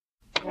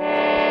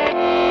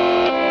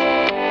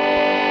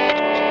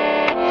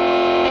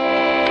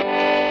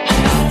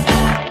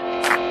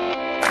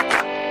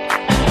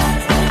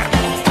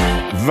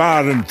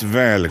Varmt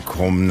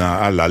välkomna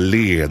alla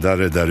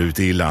ledare där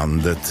ute i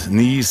landet,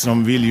 ni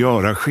som vill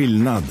göra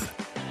skillnad.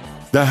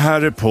 Det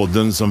här är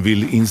podden som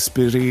vill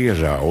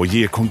inspirera och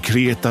ge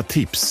konkreta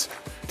tips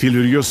till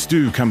hur just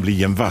du kan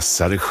bli en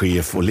vassare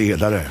chef och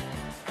ledare.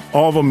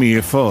 Av och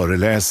med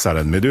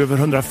föreläsaren med över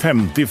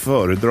 150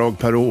 föredrag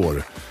per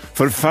år,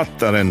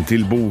 författaren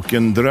till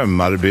boken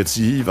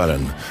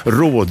Drömarbetsgivaren,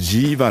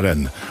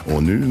 rådgivaren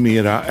och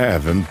numera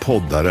även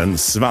poddaren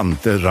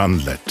Svante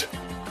Randlert.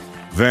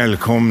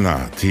 Välkomna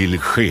till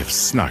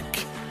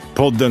Chefssnack,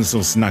 podden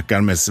som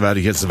snackar med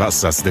Sveriges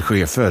vassaste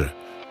chefer.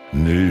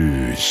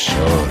 Nu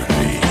kör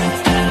vi!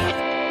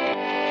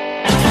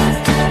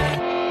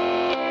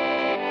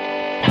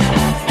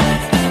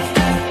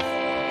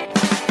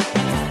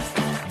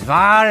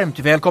 Varmt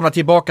välkomna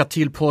tillbaka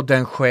till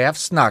podden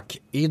Chefssnack.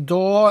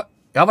 Idag,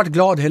 jag har varit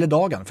glad hela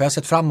dagen för jag har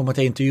sett fram emot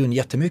intervjun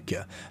jättemycket.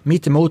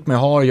 Mitt emot mig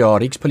har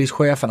jag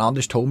rikspolischefen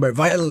Anders Thornberg.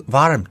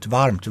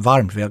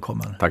 Varmt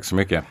välkommen. Tack så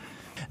mycket.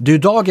 Du,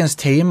 dagens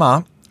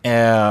tema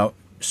är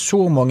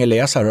så många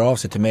läsare hör av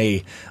sig till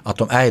mig att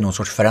de är i någon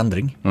sorts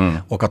förändring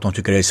och att de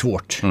tycker det är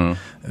svårt.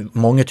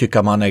 Många tycker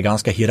att man är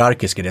ganska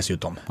hierarkisk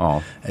dessutom.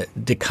 Ja.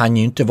 Det kan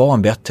ju inte vara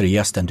en bättre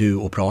gäst än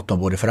du att prata om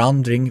både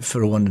förändring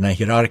från den här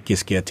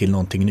hierarkiska till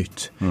någonting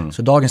nytt.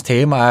 Så dagens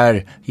tema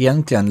är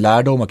egentligen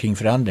lärdomar kring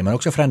förändring men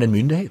också förändra en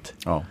myndighet.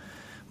 Ja.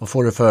 Vad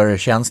får du för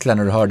känsla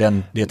när du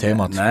hör det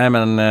temat? Nej,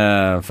 men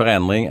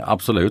förändring,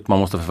 absolut. Man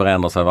måste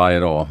förändra sig varje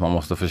dag. Man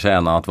måste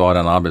förtjäna att vara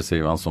den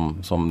arbetsgivaren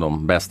som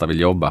de bästa vill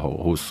jobba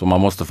hos. Och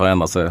man måste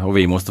förändra sig och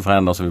vi måste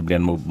förändra så vi blir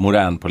en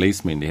modern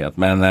polismyndighet.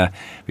 Men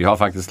vi har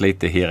faktiskt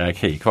lite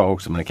hierarki kvar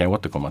också, men det kan jag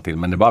återkomma till.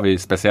 Men det är bara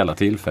vid speciella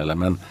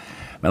tillfällen.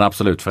 Men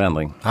absolut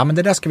förändring. Ja, men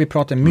det där ska vi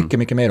prata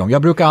mycket mer om.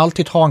 Jag brukar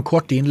alltid ha en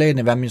kort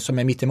inledning vem som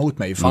är mitt emot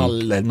mig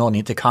ifall någon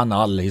inte kan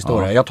all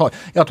historia. Ja.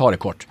 Jag tar det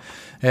kort.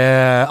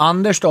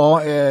 Anders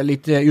då,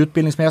 lite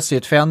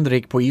utbildningsmässigt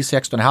fändrik på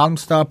I16 i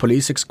Halmstad,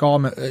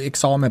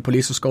 polisexamen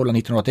Polishögskolan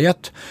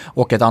 1981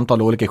 och ett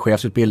antal olika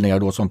chefsutbildningar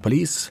då som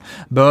polis.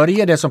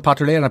 Började som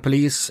patrullerande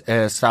polis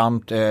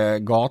samt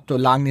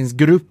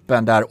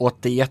gatulangningsgruppen där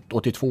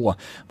 81-82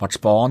 vart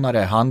spanare,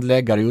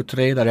 handläggare,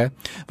 utredare,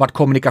 vart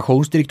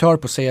kommunikationsdirektör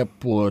på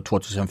SEPO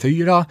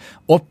 2004,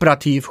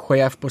 operativ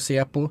chef på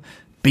SEPO,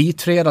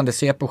 biträdande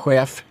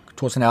SEPO-chef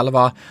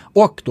 2011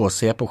 och då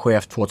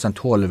SEPO-chef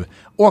 2012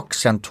 och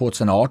sen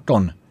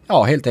 2018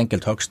 helt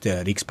enkelt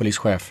högste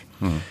rikspolischef.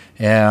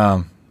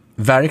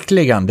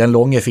 Verkligen den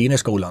långa fina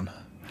skolan.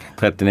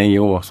 39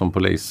 år som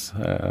polis,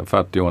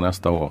 40 år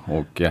nästa år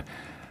och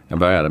jag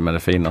började med det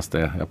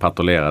finaste. Jag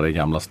patrullerade i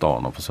Gamla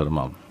stan och på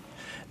Södermalm.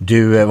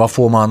 Du, vad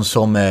får man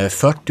som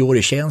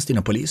 40-årig tjänst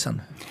inom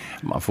polisen?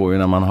 Man får ju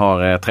när man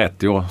har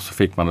 30 år så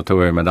fick man, då tog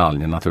jag ju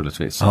medaljen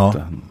naturligtvis. Ja.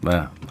 Så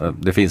att,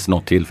 det finns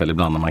något tillfälle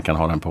ibland när man kan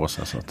ha den på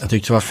sig. Så att. Jag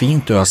tyckte det var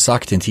fint att ha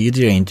sagt i en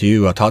tidigare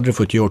intervju att hade du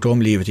fått gjort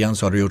om livet igen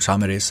så hade du gjort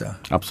samma resa.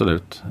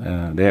 Absolut.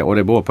 Och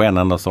det beror på en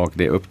enda sak,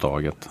 det är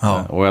uppdraget.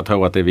 Ja. Och jag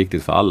tror att det är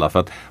viktigt för alla för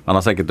att man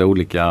har säkert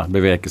olika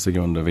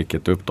bevekelsegrunder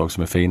vilket uppdrag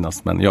som är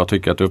finast. Men jag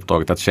tycker att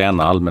uppdraget att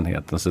tjäna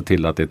allmänheten, se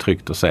till att det är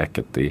tryggt och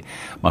säkert,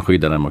 man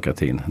skyddar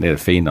demokratin. Det är det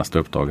finaste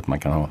uppdraget man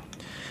kan ha.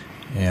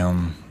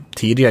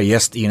 Tidigare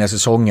gäst i den här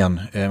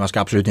säsongen, man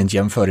ska absolut inte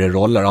jämföra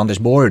roller, Anders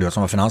Borg då,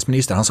 som var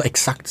finansminister, han sa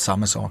exakt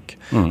samma sak.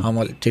 Han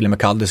var till och med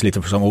kallades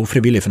lite som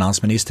ofrivillig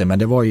finansminister, men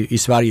det var ju i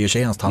Sverige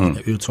tjänst han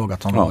utsåg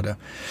att han var det.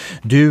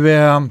 Du,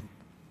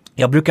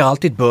 jag brukar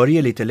alltid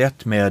börja lite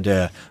lätt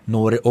med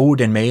några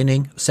ord, en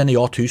mening, sen är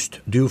jag tyst,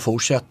 du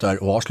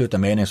fortsätter och avslutar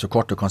meningen så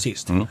kort och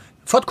koncist.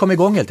 För att komma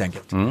igång helt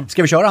enkelt.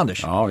 Ska vi köra,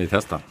 Anders? Ja, vi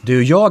testar.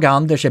 Du,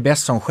 Anders är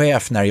bäst som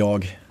chef när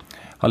jag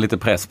har lite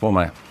press på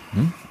mig.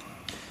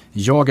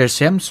 Jag är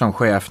sämst som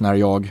chef när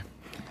jag...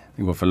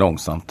 Det går för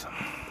långsamt.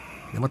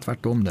 Det var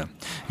tvärtom det.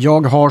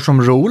 Jag har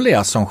som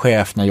roligast som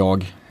chef när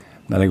jag...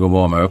 När det går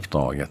bra med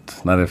uppdraget.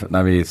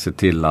 När vi ser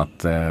till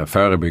att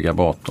förebygga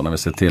brott och när vi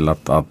ser till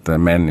att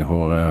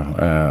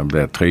människor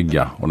blir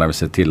trygga och när vi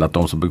ser till att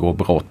de som begår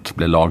brott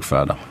blir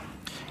lagförda.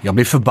 Jag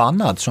blir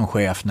förbannad som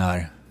chef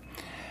när...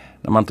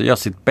 När man inte gör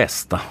sitt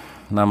bästa.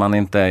 När man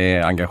inte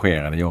är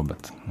engagerad i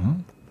jobbet.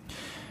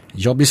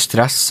 Jag blir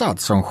stressad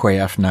som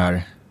chef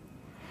när...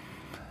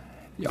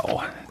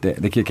 Ja,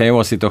 det kan ju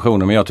vara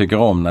situationer men jag tycker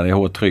om när det är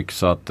hårt tryck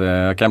så att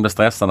jag kan bli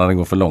stressad när det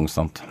går för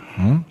långsamt.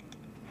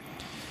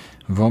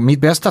 Vad mitt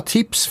bästa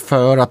tips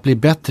för att bli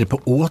bättre på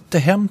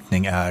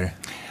återhämtning är?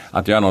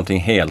 Att göra någonting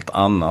helt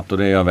annat och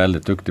det är jag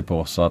väldigt duktig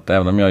på så att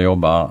även om jag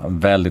jobbar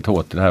väldigt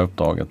hårt i det här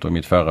uppdraget och i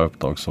mitt förra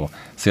uppdrag så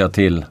ser jag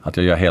till att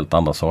jag gör helt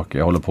andra saker.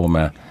 Jag håller på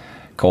med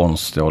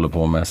konst, jag håller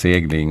på med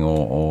segling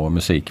och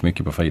musik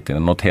mycket på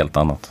fritiden, något helt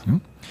annat.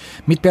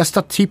 Mitt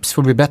bästa tips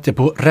för att bli bättre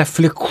på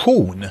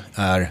reflektion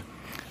är?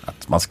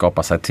 Att man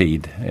skapar sig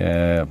tid.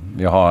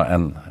 Jag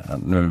har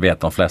nu vet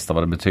de flesta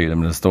vad det betyder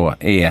men det står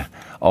EA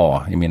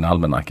i min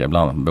almanacka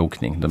ibland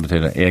bokning. Det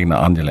betyder egna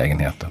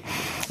angelägenheter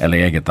eller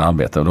eget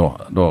arbete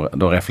och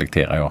då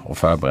reflekterar jag och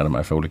förbereder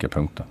mig för olika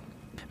punkter.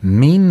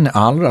 Min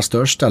allra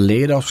största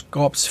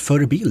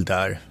ledarskapsförebild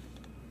är?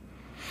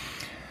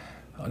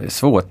 Det är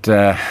svårt.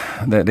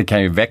 Det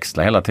kan ju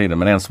växla hela tiden.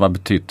 Men en som har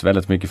betytt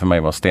väldigt mycket för mig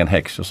var Sten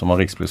Heckscher som var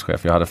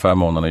rikspolischef. Jag hade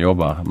förmånen att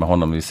jobba med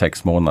honom i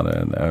 6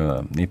 månader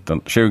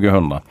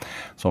 2000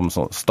 som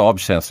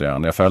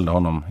stabstjänstgörande. Jag följde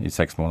honom i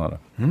 6 månader.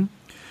 Mm.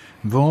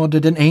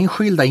 Vad den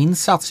enskilda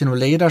insatsen och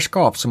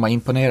ledarskap som har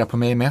imponerat på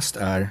mig mest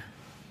är?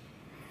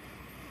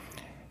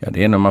 Ja,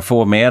 det är när man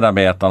får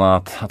medarbetarna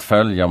att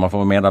följa, man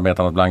får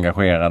medarbetarna att bli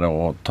engagerade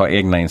och ta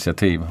egna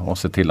initiativ och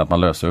se till att man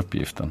löser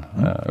uppgiften.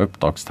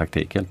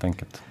 Uppdragstaktik helt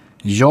enkelt.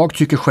 Jag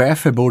tycker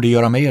chefer borde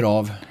göra mer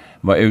av.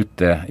 Vara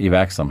ute i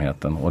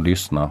verksamheten och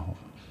lyssna.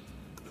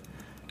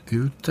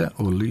 Ute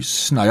och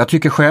lyssna. Jag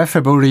tycker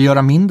chefer borde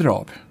göra mindre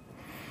av.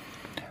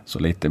 Så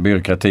lite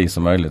byråkrati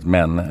som möjligt,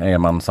 men är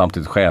man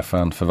samtidigt chef för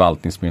en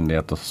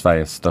förvaltningsmyndighet och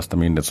Sveriges största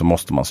myndighet så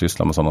måste man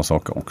syssla med sådana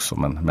saker också.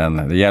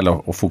 Men det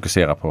gäller att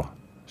fokusera på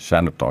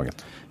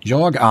kärnuppdraget.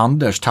 Jag,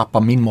 Anders,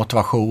 tappar min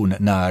motivation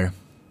när...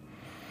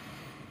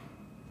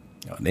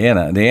 Ja, det är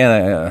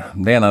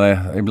när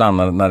det,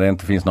 ibland när det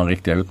inte finns några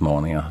riktiga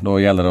utmaningar. Då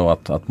gäller det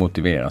att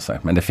motivera sig.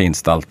 Men det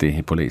finns det alltid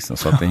i polisen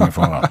så att det är ingen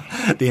fara.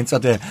 Det är inte så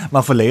att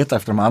man får leta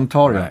efter de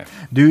antagliga.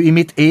 Du, i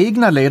mitt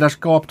egna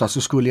ledarskap då,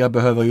 så skulle jag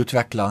behöva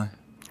utveckla...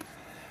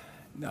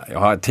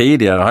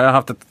 Tidigare har jag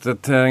haft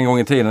en gång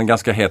i tiden en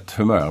ganska hett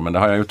humör, men det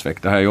har jag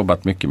utvecklat, det har jag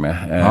jobbat mycket med.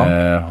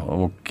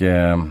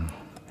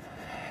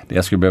 Det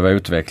jag skulle behöva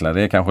utveckla,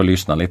 det är kanske att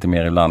lyssna lite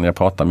mer ibland. Jag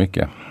pratar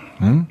mycket.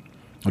 Mm.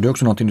 Och det är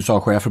också någonting du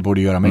sa chefer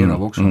borde göra mer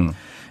av också.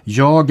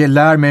 Jag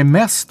lär mig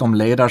mest om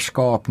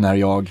ledarskap när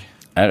jag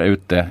är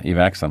ute i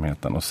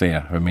verksamheten och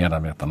ser hur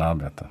medarbetarna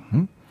arbetar.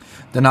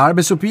 Den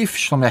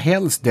arbetsuppgift som jag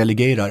helst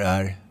delegerar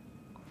är...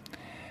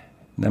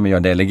 Nej, men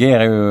jag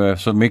delegerar ju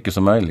så mycket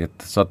som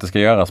möjligt så att det ska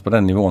göras på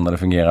den nivån där det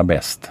fungerar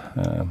bäst.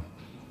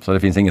 Så det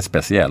finns inget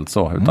speciellt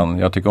så, utan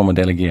jag tycker om att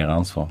delegera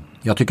ansvar.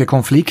 Jag tycker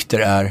konflikter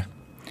är...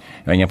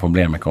 Jag har inga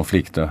problem med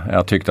konflikter.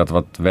 Jag tyckte att det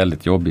var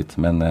väldigt jobbigt,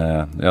 men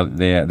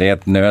det är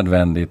ett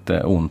nödvändigt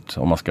ont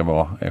om man ska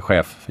vara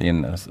chef i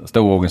en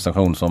stor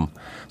organisation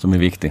som är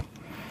viktig.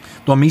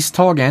 De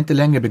misstag jag inte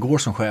längre begår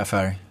som chef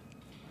är...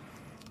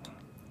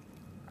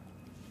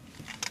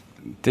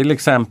 Till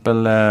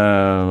exempel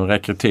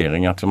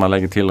rekrytering, att man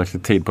lägger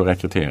tillräckligt tid på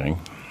rekrytering.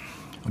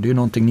 Och det är ju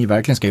någonting ni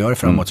verkligen ska göra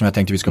framåt som jag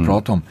tänkte vi ska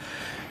prata om.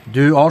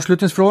 Du,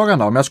 avslutningsfrågan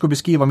då. Om jag skulle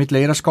beskriva mitt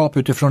ledarskap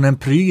utifrån en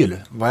pryl,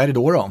 vad är det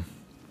då?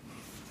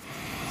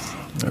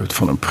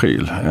 Utifrån en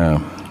pryl?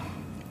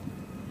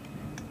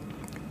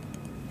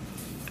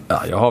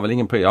 Jag har väl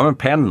ingen pryl. Ja, men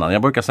pennan.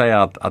 Jag brukar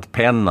säga att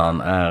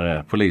pennan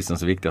är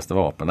polisens viktigaste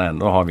vapen.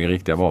 Ändå har vi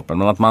riktiga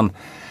vapen. Men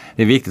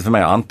det är viktigt för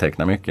mig att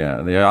anteckna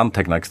mycket. Jag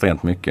antecknar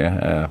extremt mycket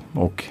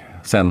och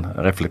sen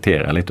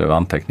reflektera lite över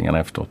anteckningarna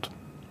efteråt.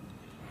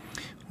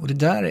 Och det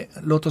där,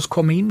 låt oss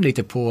komma in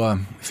lite på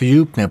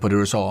fördjupningen på det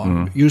du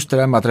sa. Just det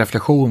där med att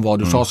reflektion var,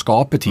 du sa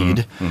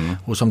skapetid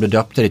och som du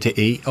döpte det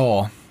till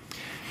EA.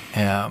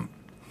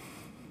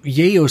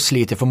 Ge oss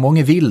lite, för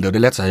många vill det och det är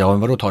lätt att säga, ja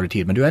vadå tar det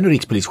tid? Men du är ändå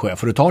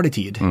rikspolischef och du tar det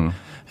tid.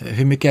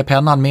 Hur mycket är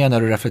pennan med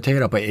när du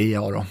reflekterar på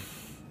EA då?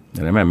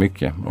 Det är med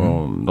mycket.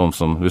 Och de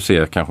som du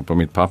ser kanske på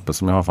mitt papper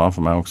som jag har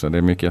framför mig också, det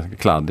är mycket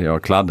kladd.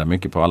 Jag kladdar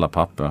mycket på alla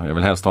papper. Jag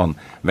vill helst ha en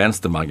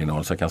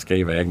vänstermarginal så jag kan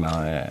skriva egna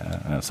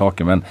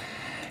saker. Men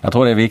jag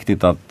tror det är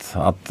viktigt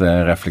att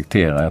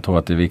reflektera. Jag tror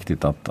att det är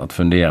viktigt att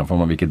fundera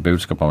på vilket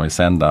budskap man vill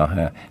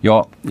sända.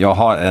 Jag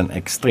har en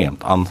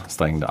extremt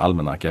ansträngd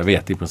almanacka. Jag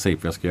vet i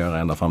princip vad jag ska göra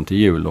ända fram till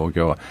jul och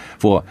jag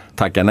får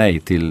tacka nej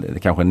till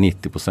kanske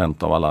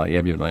 90% av alla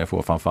erbjudanden jag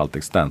får, framförallt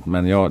externt.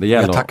 Men det gäller...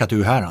 Jag tackar att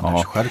du är här,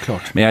 Anders,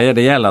 självklart. Men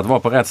det gäller att vara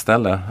på rätt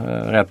ställe,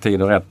 rätt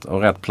tid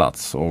och rätt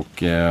plats och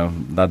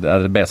där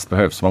det bäst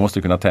behövs. Man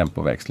måste kunna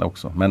tempoväxla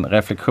också. Men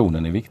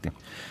reflektionen är viktig.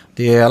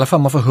 Det är i alla fall,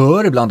 man får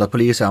höra ibland att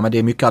polisen, men det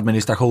är mycket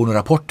administration och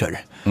rapporter.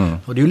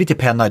 Och det är ju lite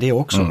penna i det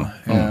också.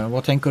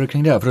 Vad tänker du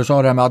kring det? För du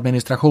sa det här med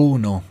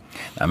administration och...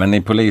 Nej, men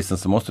i polisen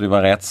så måste det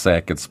vara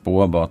rättssäkert,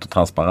 spårbart och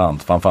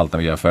transparent. Framförallt när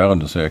vi gör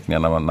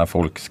förundersökningar, när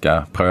folk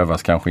ska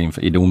prövas kanske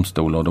i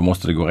domstol och då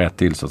måste det gå rätt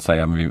till så att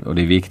säga. Och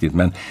det är viktigt.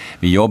 Men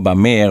vi jobbar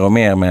mer och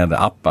mer med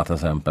appar till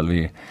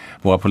exempel.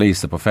 Våra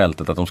poliser på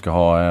fältet, att de ska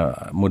ha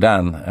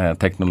modern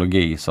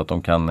teknologi så att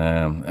de kan...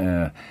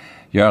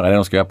 göra det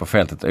de ska göra på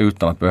fältet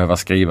utan att behöva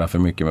skriva för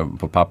mycket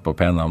på papper och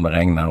penna om det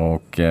regnar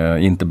och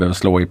inte behöva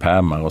slå i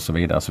pärmar och så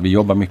vidare. Så vi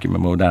jobbar mycket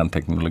med modern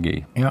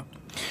teknologi. Ja.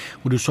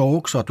 Och du sa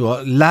också att du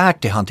har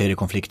lärt dig hantera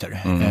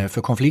konflikter.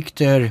 För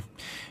konflikter,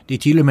 det är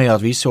till och med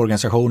att vissa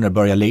organisationer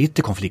börjar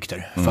leta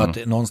konflikter. För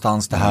att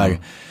någonstans det här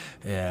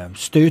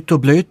stöt och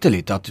blöte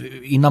lite, att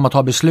innan man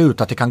tar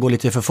beslut att det kan gå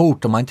lite för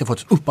fort om man inte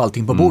fått upp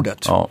allting på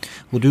bordet. Ja.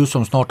 Och du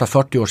som snart har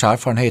 40 års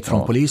erfarenhet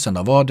från polisen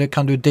då,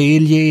 kan du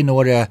delge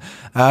några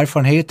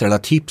erfarenheter eller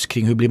tips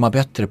kring hur blir man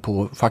bättre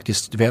på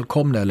faktiskt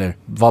välkomna eller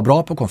vara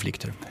bra på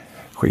konflikter?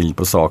 Skilj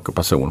på sak och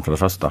person för det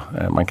första.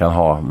 Man kan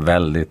ha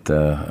väldigt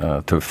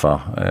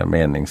tuffa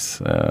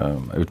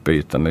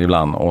meningsutbyten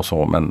ibland och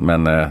så,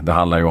 men det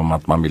handlar ju om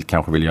att man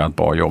kanske vill göra ett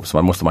bra jobb, så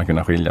man måste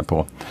kunna skilja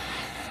på.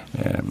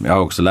 Jag har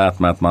också lärt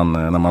mig att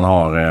när man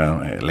har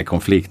eller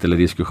konflikt eller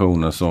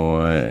diskussioner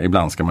så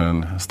ibland ska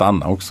man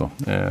stanna också.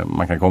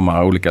 Man kan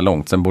komma olika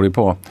långt. Sen beror det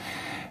på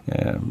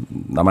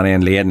när man är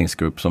en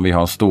ledningsgrupp, som vi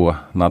har en stor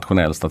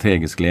nationell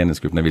strategisk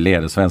ledningsgrupp, när vi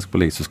leder svensk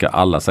polis så ska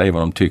alla säga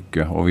vad de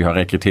tycker, och vi har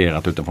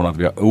rekryterat utifrån att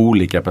vi har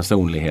olika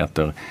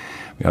personligheter.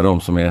 Vi har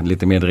de som är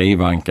lite mer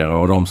drivankare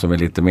och de som är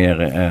lite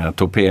mer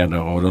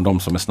torpeder, och de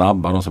som är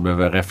snabba, de som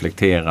behöver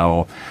reflektera,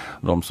 och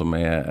de som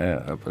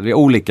det är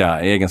olika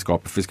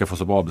egenskaper för att vi ska få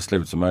så bra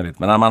beslut som möjligt.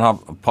 Men när man har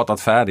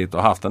pratat färdigt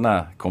och haft den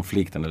här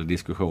konflikten eller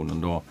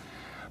diskussionen,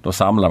 då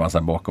samlar man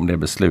sig bakom det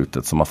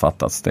beslutet som har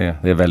fattats. Det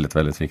är väldigt,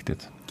 väldigt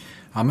viktigt.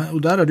 Ja, men,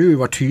 och där har du ju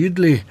varit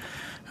tydlig.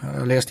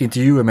 Jag läste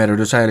intervjuer med dig och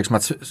du säger liksom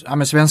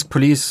att svensk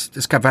polis,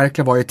 det ska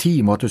verkligen vara ett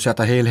team och att du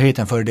sätter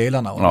helheten för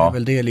delarna. Och det är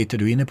väl det lite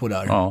du är inne på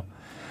där. Ja.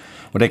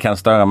 Och det kan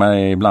störa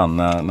mig ibland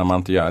när man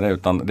inte gör det.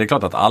 Utan det är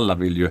klart att alla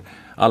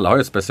har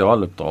ju ett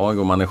specialuppdrag,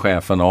 och man är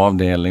chef för en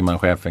avdelning, man är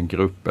chef för en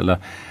grupp.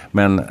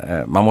 Men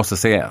man måste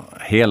se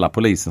hela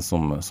polisen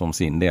som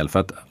sin del. För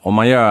att om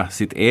man gör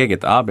sitt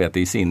eget arbete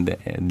i sin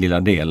lilla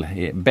del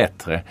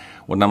bättre,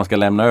 och när man ska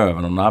lämna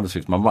över någon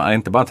arbetsuppgift, man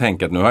inte bara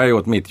tänker att nu har jag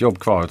gjort mitt jobb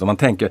kvar, utan man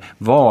tänker,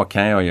 vad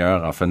kan jag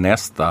göra för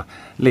nästa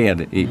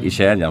led i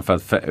kedjan för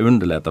att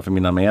underlätta för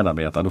mina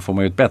medarbetare. Då får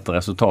man ju ett bättre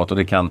resultat, och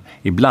det kan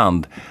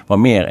ibland vara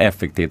mer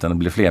effektivt än det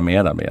blir fler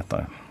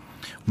medarbetare.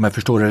 Om jag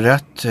förstår det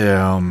rätt,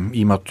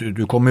 i och med att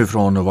du kommer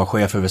ifrån och var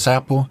chef över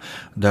Säpo,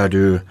 där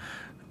du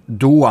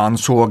då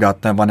ansåg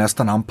att den var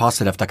nästan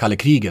anpassad efter kalla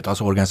kriget,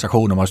 alltså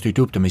organisationen har styrt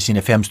upp det med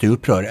sina 5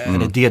 upprör.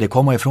 Är det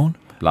kommer ifrån?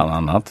 Bland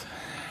annat.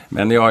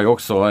 Men jag har ju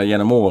också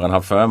genom åren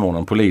haft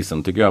förmånen,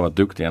 polisen tycker jag har varit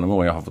duktig genom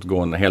åren. Jag har fått gå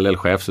en hel del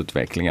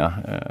chefsutvecklingar.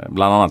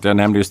 Bland annat, jag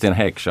nämnde ju Sten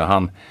Heckscher,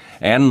 han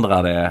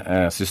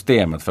ändrade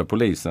systemet för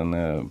polisen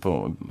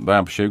på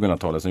början på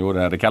 2000-talet som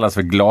gjorde det kallas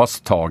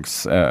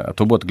för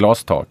tog bort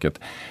glastaket.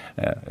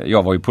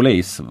 Jag var ju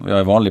polis, jag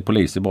är vanlig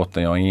polis i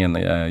botten, jag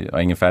har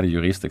ingen färdig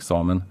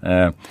juristexamen.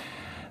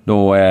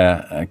 Då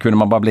kunde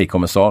man bara bli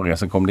kommissarie,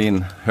 sen kom det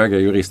in höga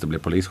jurister och blev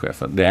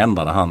polischefer. Det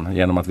ändrade han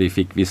genom att vi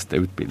fick viss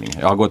utbildning.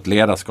 Jag har gått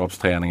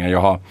ledarskapsträningar,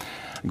 jag har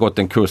gått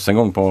en kurs en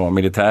gång på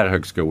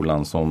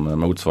militärhögskolan som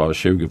motsvarar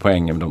 20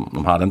 poäng.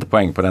 De hade inte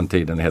poäng på den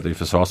tiden, det heter ju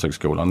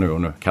försvarshögskolan nu,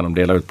 och nu kan de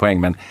dela ut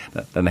poäng, men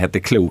den hette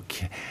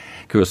KLOK.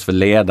 Kurs för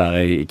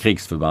ledare i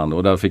krigsförband,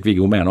 och där fick vi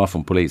gå med några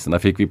från polisen. Där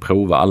fick vi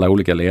prova alla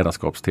olika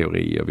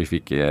ledarskapsteorier. Vi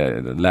fick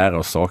lära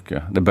oss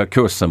saker.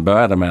 Kursen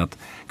började med att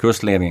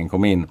kursledningen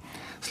kom in,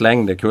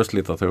 slängde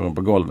kurslitteraturen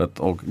på golvet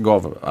och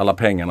gav alla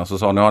pengarna. Så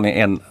sa, nu har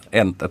ni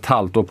ett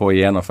halvt år på att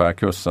genomföra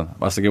kursen.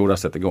 Varsågoda,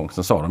 sätt igång.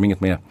 Sen sa de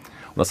inget mer.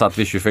 Och då satt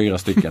vi 24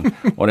 stycken.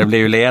 Och det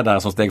blev ju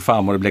ledare som steg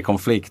fram och det blev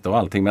konflikter och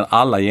allting. Men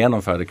alla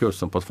genomförde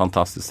kursen på ett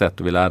fantastiskt sätt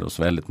och vi lärde oss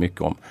väldigt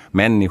mycket om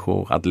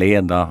människor, att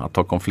leda, att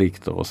ta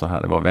konflikter och så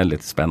här. Det var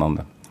väldigt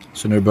spännande.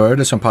 Så när du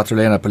började som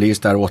patrullerande polis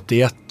där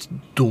 81,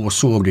 då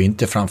såg du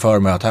inte framför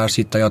mig att här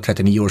sitter jag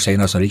 39 år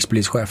senare som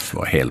rikspolischef? Det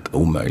var helt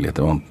omöjligt.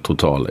 Det var en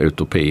total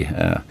utopi.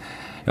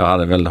 Jag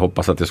hade väl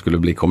hoppats att jag skulle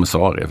bli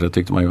kommissarie, för det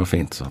tyckte man ju var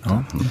fint. Så.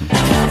 Ja.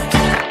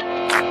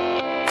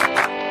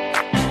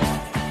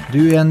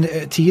 Du är en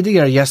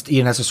tidigare gäst i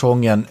den här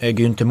säsongen,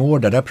 Günther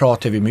Mårder. Där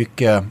pratar vi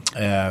mycket,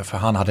 för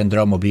han hade en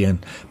dröm att bli en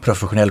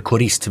professionell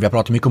korist. Vi har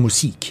pratat mycket om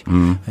musik.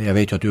 Jag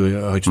vet ju att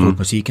du har ett stort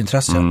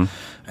musikintresse.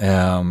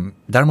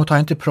 Däremot har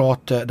jag inte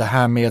pratat det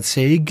här med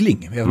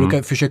segling. Jag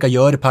brukar försöka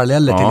göra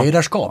paralleller till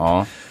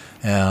ledarskap.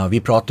 Ja. Vi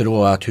pratar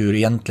då att hur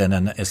egentligen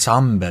en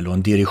ensemble och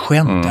en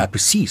dirigent är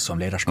precis som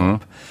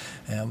ledarskap.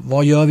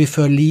 Vad gör vi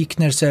för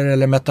liknelser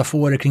eller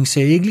metaforer kring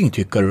segling,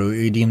 tycker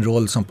du, i din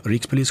roll som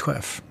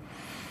rikspolischef?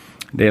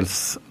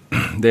 Dels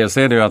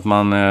är det ju att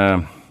man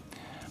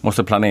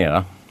måste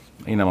planera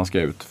innan man ska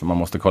ut. För man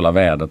måste kolla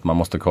vädret, man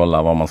måste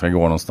kolla var man ska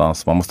gå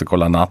någonstans, man måste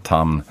kolla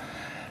natthamn.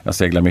 Jag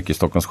seglar mycket i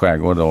Stockholms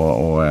skärgård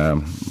och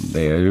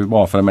det är ju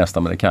bra för det mesta,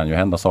 men det kan ju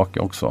hända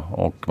saker också.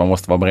 Och man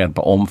måste vara beredd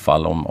på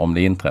omfall om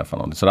det inträffar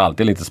något. Så det är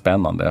alltid lite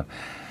spännande.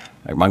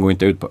 Man går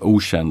inte ut på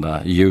okända,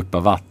 djupa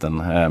vatten,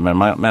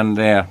 men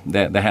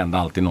det händer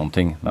alltid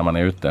någonting när man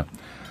är ute.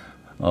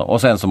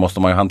 Och sen så måste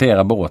man ju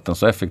hantera båten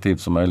så effektivt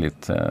som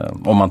möjligt.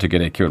 Om man tycker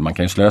det är kul. Man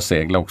kan ju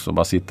slösegla också och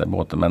bara sitta i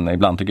båten. Men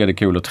ibland tycker jag det är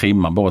kul att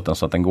trimma båten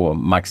så att den går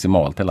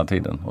maximalt hela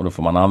tiden. Och då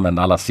får man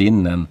använda alla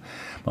sinnen.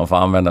 Man får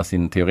använda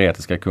sin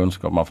teoretiska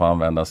kunskap. Man får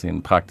använda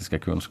sin praktiska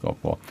kunskap.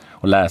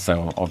 Och lära sig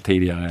av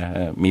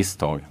tidigare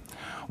misstag.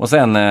 Och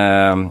sen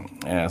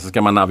så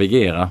ska man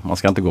navigera. Man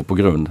ska inte gå på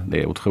grund.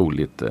 Det är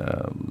otroligt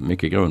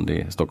mycket grund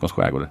i Stockholms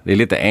skärgård. Det är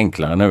lite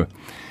enklare nu.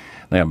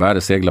 När jag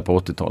började segla på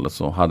 80-talet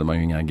så hade man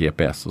ju inga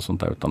GPS och sånt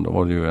där, utan då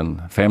var det ju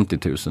en 50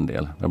 000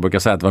 del. Jag brukar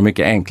säga att det var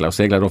mycket enklare att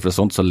segla då, för det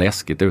såg inte så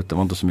läskigt ut. Det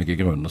var inte så mycket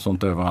grund och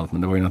sånt överallt,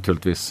 men det var ju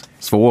naturligtvis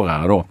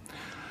svårare då.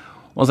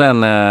 Och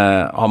sen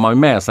har man ju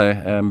med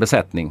sig en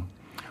besättning.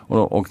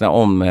 Och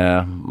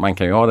man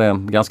kan ju ha det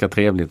ganska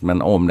trevligt,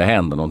 men om det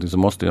händer någonting så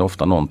måste ju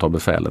ofta någon ta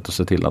befälet och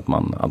se till att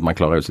man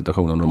klarar ut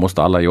situationen. Då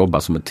måste alla jobba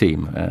som ett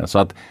team. Så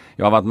att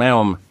jag har varit med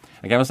om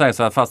Jag kan väl säga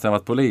så här, fast jag har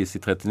varit polis i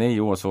 39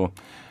 år så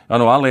jag har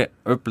nog aldrig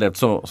upplevt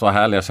så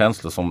härliga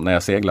känslor som när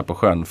jag seglar på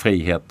sjön,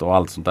 frihet och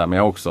allt sånt där. Men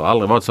jag har också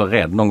aldrig varit så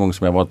rädd någon gång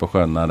som jag varit på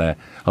sjön när det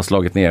har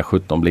slagit ner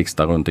 17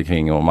 blixtar runt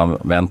omkring och man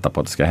väntar på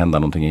att det ska hända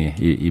någonting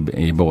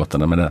i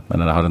båten. Men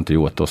det hade inte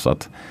gjort då, så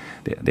att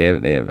det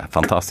är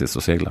fantastiskt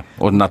att segla.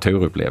 Och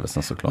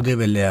naturupplevelsen såklart. Och det är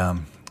väl,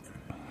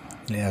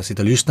 jag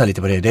sitter och lyssnar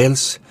lite på det.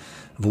 Dels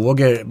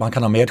vågor, man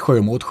kan ha medsjö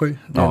och motsjö.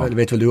 Det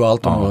vet väl du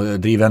allt om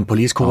att driva en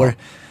poliskår.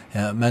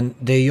 Ja. Men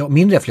det är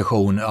min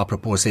reflektion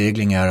apropå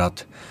segling är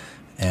att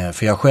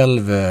för jag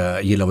själv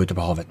gillar att vara ute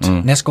på havet.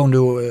 Nästa gång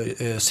du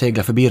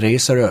seglar förbi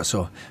Reserö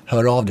så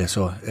hör av det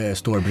så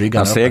står bryggan.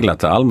 Jag seglat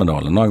till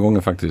Almedalen några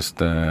gånger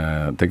faktiskt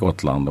till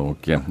Gotland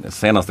och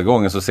senaste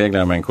gången så seglade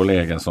jag med en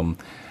kollega som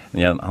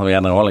han var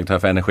generaldirektör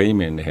för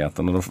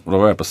Energimyndigheten och då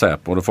var jag på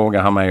Säpo och då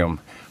frågade han mig om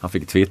han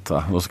fick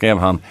twittra. Då skrev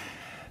han: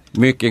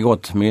 mycket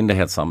gott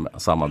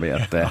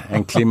myndighetssamarbete.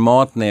 En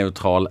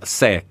klimatneutral,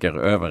 säker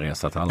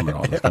överresa till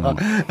Almedalen.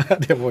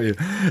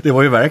 Det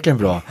var ju verkligen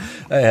bra.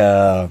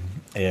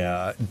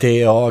 Det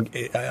jag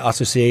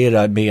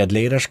associerar med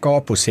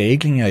ledarskap och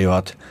segling är ju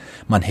att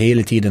man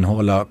hela tiden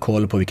håller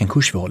koll på vilken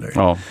kurs vi håller.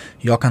 Ja.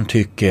 Jag kan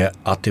tycka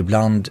att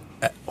ibland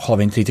har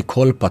vi inte riktigt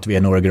koll på att vi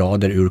är några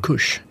grader ur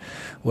kurs.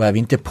 Och är vi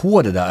inte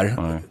på det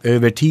där,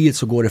 över tid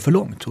så går det för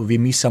långt och vi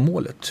missar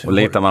målet. Och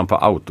litar man på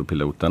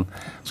autopiloten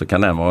så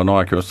kan det vara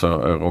några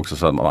kurser också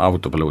så att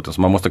autopiloten,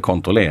 så man måste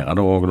kontrollera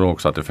då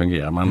också att det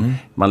fungerar.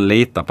 Man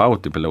litar på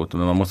autopiloten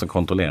men man måste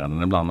kontrollera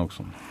den ibland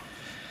också.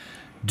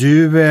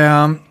 Du,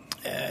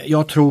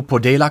 jag tror på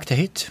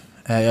delaktighet.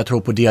 Jag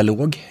tror på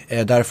dialog.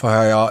 Därför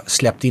har jag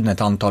släppt in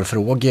ett antal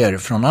frågor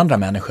från andra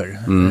människor.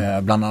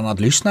 Bland annat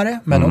lyssnare,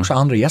 men också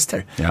andra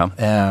gäster. Ja.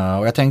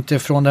 Och jag tänkte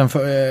från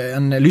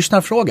en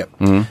lyssnarfråga.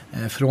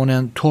 Från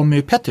en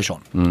Tommy Pettersson.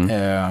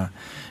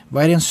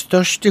 Vad är den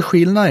största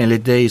skillnaden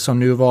enligt dig som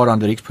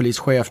nuvarande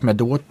rikspolischef med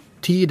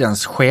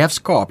dåtidens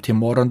chefskap till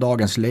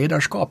morgondagens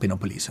ledarskap inom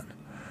polisen?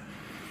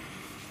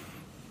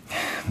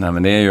 Nej,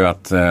 men det är ju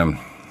att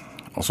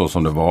och så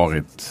som det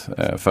varit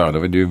förr, det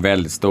är ju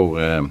väldigt stor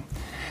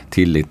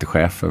tillit till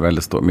chefer,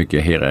 väldigt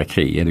mycket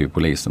hierarki är det ju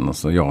polisen.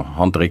 Alltså jag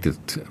har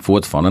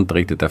fortfarande inte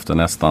riktigt efter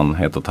nästan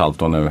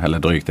 1,5 år nu, eller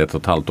drygt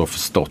 1,5 år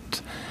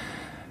förstått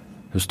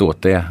hur stort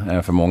det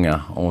är för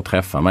många att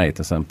träffa mig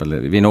till exempel.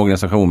 Vi är en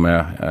organisation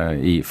med,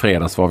 i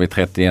fredags var vi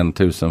 31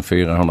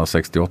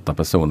 468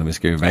 personer, vi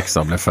ska ju växa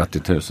och bli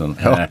 40 000.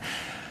 Ja.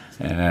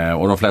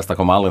 Och de flesta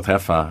kommer aldrig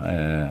träffa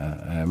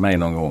mig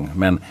någon gång,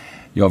 men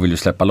jag vill ju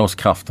släppa loss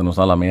kraften hos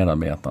alla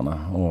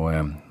medarbetarna och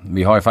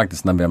vi har ju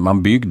faktiskt när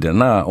man byggde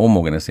den här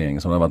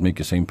omorganiseringen som det har varit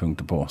mycket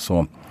synpunkter på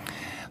så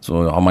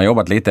har man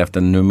jobbat lite efter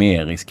en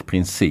numerisk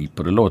princip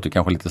och det låter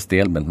kanske lite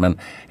stelbent men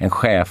en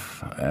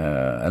chef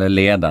eller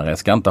ledare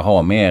ska inte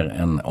ha mer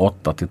än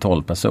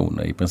 8-12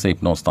 personer i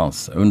princip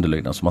någonstans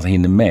underlydande så man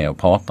hinner med att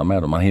prata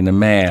med dem, man hinner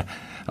med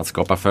att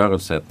skapa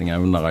förutsättningar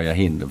och undanröja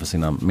hinder för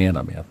sina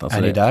medarbetare.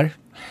 Är ni där?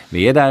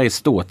 Vi är där i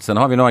stort. Sen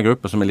har vi några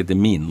grupper som är lite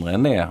mindre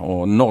än det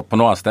och på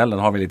några ställen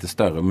har vi lite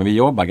större. Men vi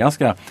jobbar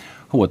ganska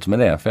hårt med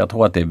det för jag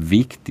tror att det är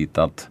viktigt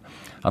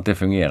att det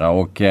fungerar.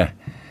 Och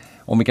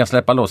om vi kan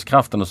släppa loss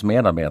kraften hos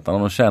medarbetarna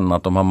och de känner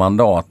att de har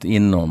mandat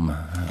inom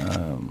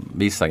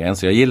vissa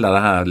gränser. Jag gillar det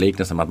här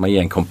liknelsen med att man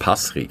ger en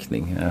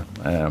kompassriktning.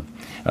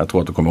 Jag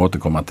tror att du kommer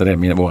återkomma till det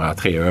med våra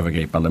 3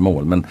 övergripande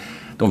mål. Men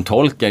de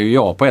tolkar ju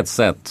jag på ett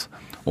sätt.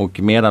 Och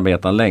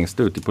medarbetaren längst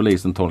ut i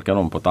polisen tolkar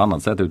dem på ett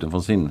annat sätt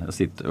utifrån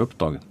sitt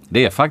uppdrag.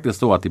 Det är faktiskt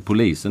så att i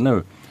polisen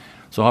nu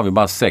så har vi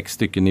bara 6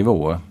 stycken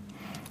nivåer.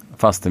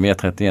 Fastän vi är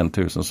 31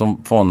 000.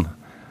 Som från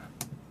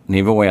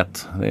nivå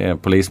 1, det är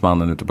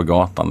polismannen ute på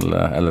gatan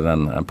eller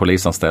den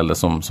polisanställde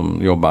som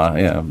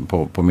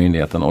jobbar på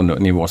myndigheten.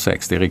 Och nivå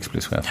 6, det är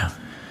rikspolischef. Ja.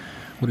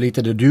 Och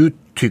lite det du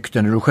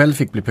tyckte när du själv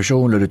fick bli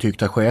personlig och du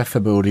tyckte att chefer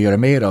borde göra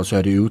mer av så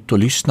är du ute och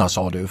lyssna,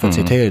 sa du, för att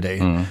citera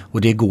dig.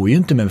 Och det går ju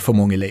inte med för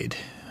många led.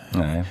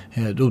 Nej.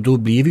 Då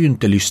blir vi ju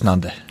inte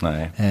lyssnande.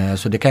 Nej.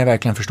 Så det kan jag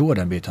verkligen förstå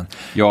den biten.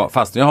 Ja,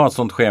 fast jag har ett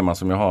sånt schema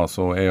som jag har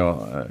så är jag,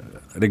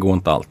 det går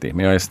inte alltid.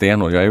 Men jag är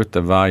stenhård, jag är ute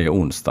varje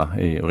onsdag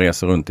och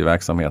reser runt i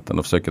verksamheten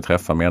och försöker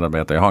träffa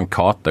medarbetare. Jag har en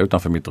karta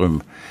utanför mitt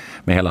rum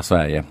med hela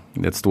Sverige.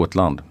 Det är ett stort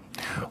land.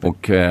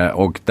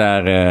 Och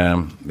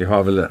där, vi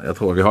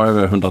har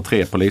över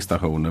 103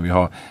 polisstationer.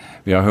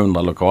 Vi har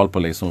 100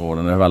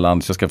 lokalpolisområden över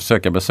landet. Jag ska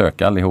försöka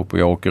besöka allihop och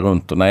jag åker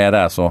runt. Och när jag är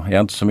där så är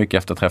jag inte så mycket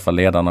efter att träffa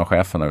ledarna och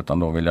cheferna utan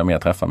då vill jag mer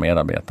träffa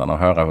medarbetarna och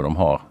höra hur de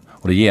har.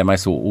 Och det ger mig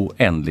så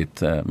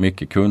oändligt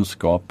mycket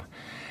kunskap.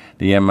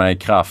 Det ger mig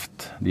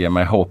kraft, det ger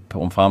mig hopp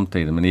om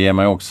framtiden men det ger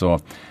mig också,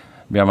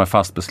 vi har mig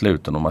fast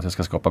besluten om att jag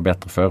ska skapa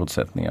bättre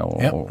förutsättningar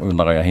och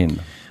undanröja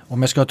hinder.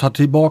 Om jag ska ta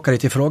tillbaka dig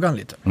till frågan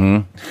lite.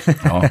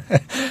 Ja.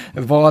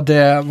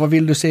 Vad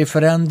vill du se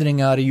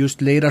förändringar i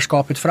just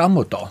ledarskapet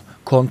framåt då?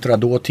 Kontra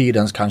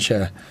dåtidens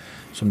kanske,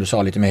 som du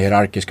sa, lite mer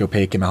hierarkiska och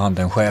pekar med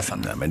handen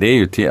chefen. Nej, men det är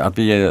ju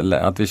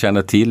att vi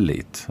känner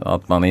tillit.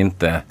 Att man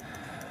inte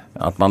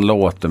att man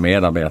låter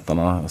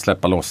medarbetarna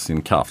släppa loss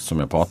sin kraft som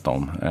jag pratar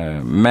om.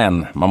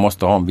 Men man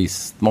måste ha en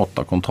viss mått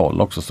av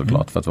kontroll också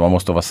såklart. För att man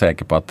måste vara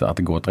säker på att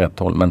det går åt rätt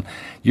håll. Men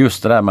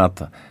just det där med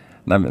att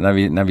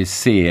när vi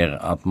ser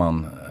att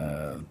man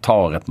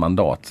tar ett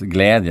mandat,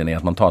 glädjen i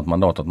att man tar ett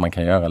mandat, att man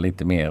kan göra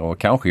lite mer och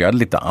kanske göra det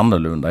lite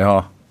annorlunda. Jag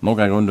har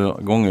några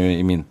gånger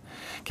i min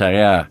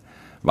karriär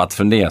varit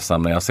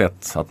fundersam när jag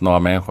sett att några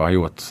människor har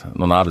gjort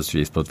någon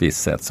arbetsuppgift på ett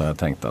visst sätt, så har jag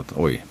tänkt att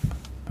oj,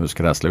 hur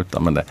ska det här sluta?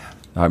 Men det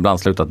har ibland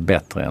slutat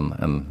bättre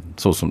än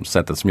så som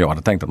sättet som jag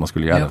hade tänkt att man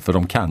skulle göra det. För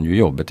de kan ju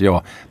jobbet.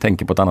 Jag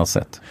tänker på ett annat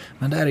sätt.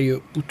 Men det är ju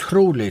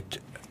otroligt.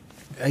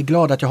 Jag är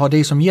glad att jag har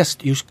dig som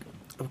gäst just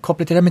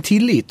kopplat till det med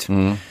tillit.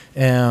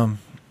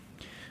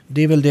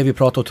 Det är väl det vi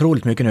pratar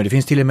otroligt mycket nu. Det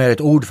finns till och med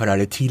ett ord för det här,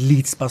 det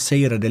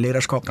tillitsbaserade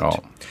ledarskapet. Ja.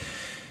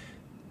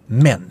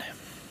 Men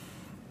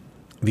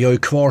vi har ju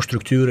kvar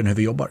strukturen hur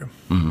vi jobbar.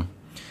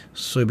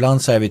 Så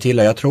ibland säger vi till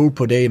att jag tror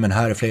på dig, men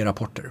här är fler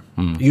rapporter.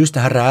 Just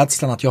den här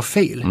rädslan att jag har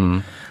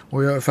fel.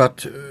 Och för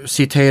att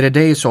citera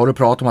dig så har du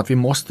pratat om att vi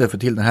måste få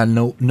till den här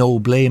no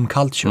blame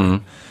culture.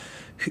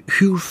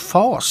 Hur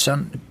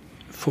fasen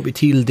får vi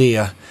till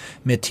det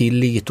med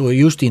tillit? Och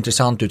just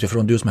intressant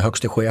utifrån du som är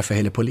högsta chef för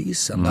hela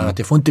polisen. Att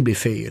det får inte bli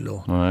fel.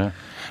 Nej.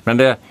 Men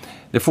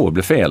det får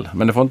bli fel.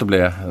 Men det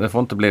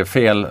får inte bli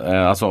fel.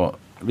 Alltså,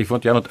 vi får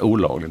inte göra något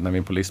olagligt när vi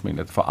är en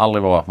polismyndighet. Det får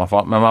aldrig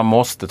vara men man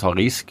måste ta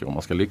risker om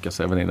man ska lyckas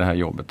även i det här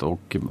jobbet.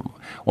 Och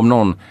om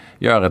någon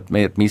gör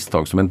ett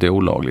misstag som inte är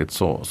olagligt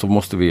så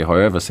måste vi ha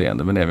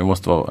överseende med det. Vi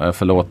måste vara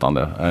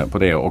förlåtande på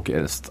det och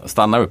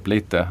stanna upp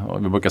lite.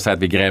 Och vi brukar säga att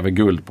vi gräver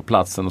guld på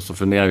platsen och så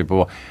funderar vi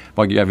på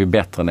vad gör vi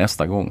bättre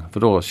nästa gång. För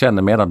då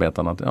känner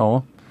medarbetarna att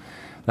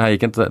det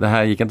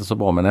här gick inte så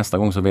bra, men nästa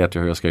gång så vet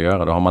jag hur jag ska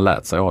göra. Då har man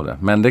lärt sig av det.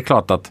 Men det är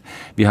klart att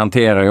vi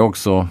hanterar ju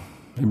också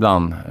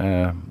ibland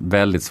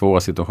väldigt svåra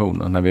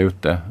situationer när vi är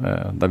ute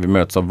där vi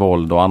möts av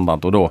våld och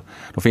annat, och då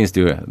finns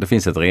det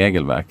finns ett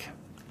regelverk.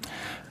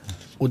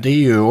 Och det är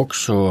ju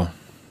också,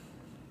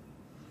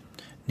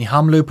 ni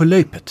hamnar ju på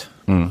löpet.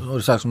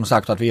 Och som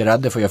sagt att vi är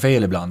rädda för att göra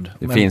fel ibland.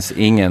 Det finns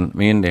ingen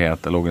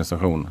myndighet eller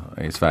organisation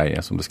i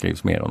Sverige som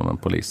beskrivs mer om än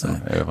polisen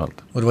överallt.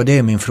 Och det var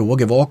det min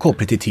fråga var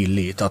kopplat till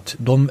tillit. Att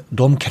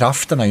de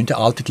krafterna är ju inte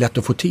alltid lätt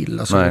att få till.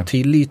 Alltså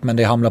tillit, men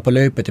det hamnar på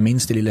löpet det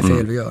minsta lilla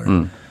fel vi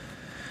gör.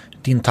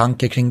 Din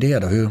tanke kring det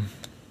då? Hur?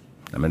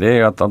 Ja, men det är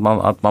ju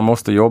att man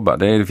måste jobba.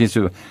 Det finns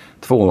ju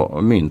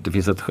två mynt. Det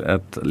finns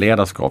ett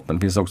ledarskap, men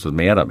det finns också ett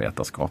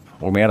medarbetarskap.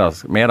 Och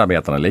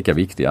medarbetarna är lika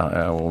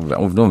viktiga.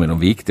 Och de är de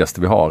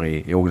viktigaste vi har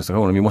i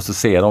organisationen. Vi måste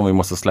se dem, vi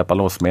måste släppa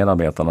loss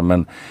medarbetarna.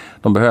 Men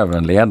de behöver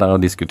en ledare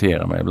att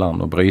diskutera med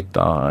ibland och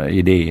bryta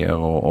idéer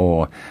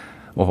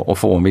och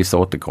få en viss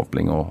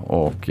återkoppling.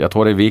 Och jag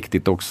tror det är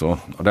viktigt också.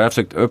 Och det har jag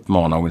försökt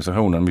uppmana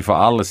organisationen. Vi får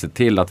aldrig se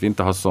till att vi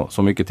inte har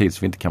så mycket tid så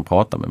vi inte kan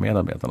prata med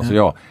medarbetarna. Så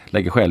jag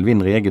lägger själv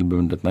in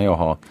regelbundet när jag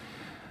har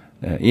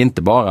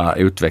inte bara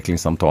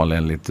utvecklingssamtal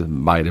enligt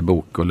by the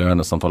book och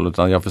lönesamtal,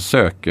 utan jag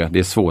försöker, det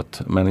är svårt,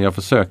 men jag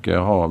försöker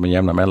ha med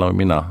jämna mellanrum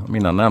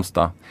mina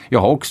närmsta.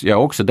 Jag är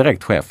också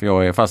direkt chef.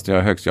 Fast jag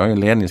är högst, jag har en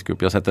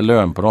ledningsgrupp. Jag sätter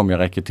lön på dem, jag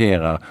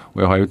rekryterar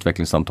och jag har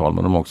utvecklingssamtal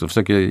med dem också. Jag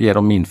försöker ge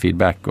dem min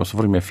feedback och så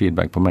får de mer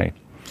feedback på mig.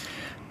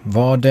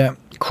 Var det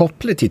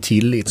kopplat till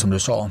tillit som du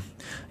sa?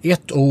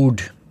 Ett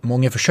ord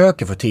många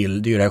försöker få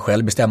till, det är ju det här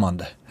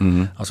självbestämmande.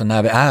 Alltså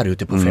när vi är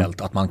ute på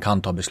fält, att man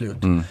kan ta beslut.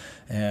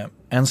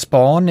 En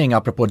spaning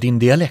apropå din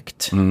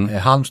dialekt,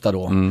 Halmstad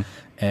då.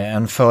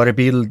 En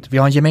förebild, vi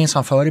har en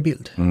gemensam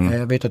förebild.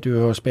 Jag vet att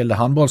du spelade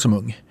handboll som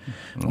ung.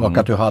 Och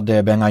att du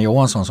hade Bengan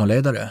Johansson som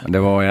ledare. Det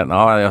var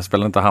jag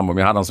spelade inte handboll,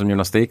 men jag hade han som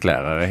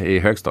gymnastiklärare i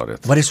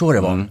högstadiet. Var det så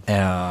det var?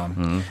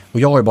 Och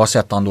jag har ju bara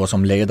sett han då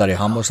som ledare i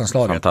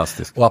handbollslandslaget.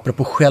 Fantastiskt. Och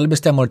apropå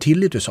självbestämmande och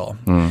tillit du sa,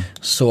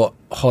 så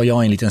har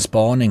jag en liten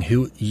spaning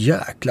hur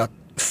jäkla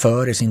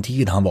före sin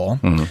tid han var.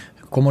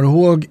 Kommer du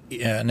ihåg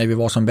när vi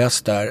var som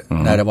bäst där,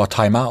 när det var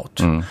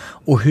timeout?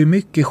 Och hur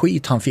mycket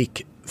skit han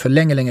fick för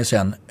länge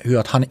sedan, hur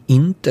att han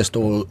inte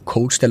står och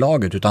coachade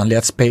laget utan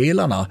lät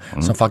spelarna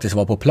som faktiskt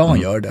var på plan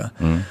göra det.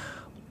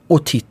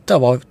 Och titta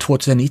vad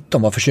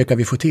 2019, vad försöker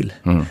vi få till?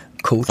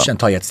 Coachen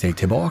tar ett steg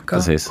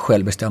tillbaka,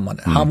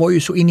 självbestämmande. Han var ju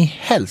så in i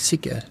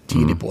helsike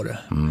tidigt på det.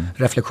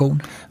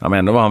 Reflektion? Ja,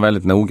 men då var han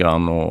väldigt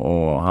noggrann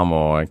och han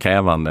var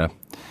krävande.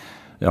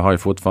 Jag har ju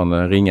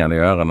fortfarande ringande i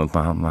öronen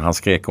när han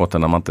skrek åt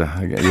när man inte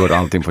gjorde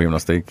allting på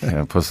gymnastik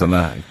på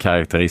sådana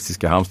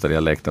karaktäristiska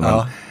Halmstad-dialekter. Men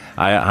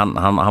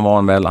han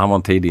var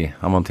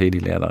en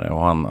tidig ledare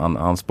och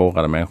han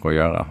spårade människor att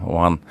göra. Och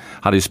han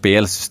hade ju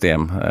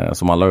spelsystem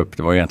som han la upp.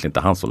 Det var ju egentligen inte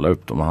han som la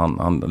upp dem.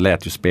 Han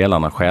lät ju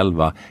spelarna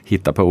själva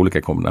hitta på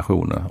olika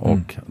kombinationer.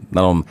 Och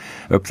när de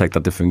upptäckte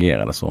att det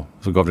fungerade så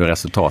gav det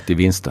resultat i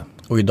vinster.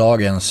 Och i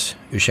dagens,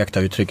 ursäkta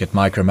uttrycket,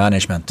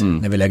 micromanagement,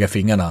 när vi lägger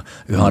fingrarna,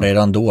 hur han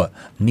redan då,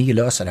 ni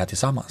löser det här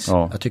tillsammans.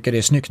 Jag tycker det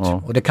är snyggt.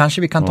 Och det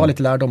kanske vi kan ta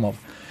lite lärdom av.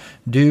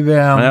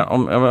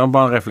 Jag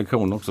bara en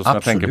reflektion också som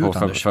absolut, jag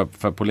tänker på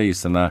för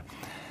polisen.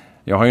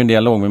 Jag har ju en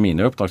dialog med min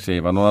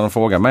uppdragsgivare och när de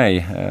frågar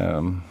mig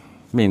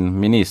min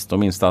minister och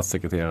min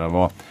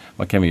statssekreterare,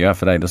 vad kan vi göra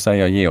för dig? Då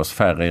säger jag, ge oss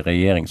färre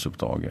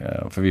regeringsuppdrag.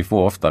 För vi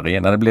får ofta,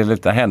 när det blir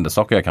lite händer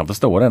saker, jag kan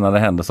förstå det, när det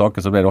händer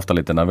saker så blir det ofta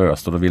lite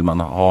nervöst och då vill man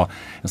ha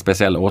en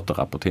speciell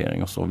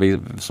återrapportering och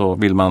så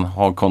vill man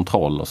ha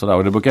kontroll och sådär.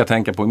 Och det brukar jag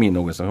tänka på i min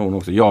organisation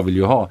också. Jag vill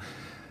ju ha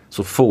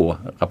så få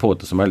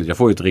rapporter som möjligt. Jag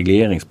får ju ett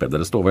regleringsbrev där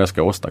det står vad jag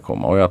ska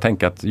åstadkomma. Och jag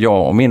tänker att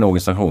jag och min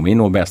organisation, vi är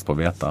nog bäst på att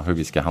veta hur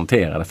vi ska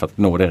hantera det för att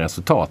nå det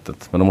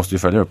resultatet. Men då måste vi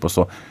följa upp och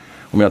så.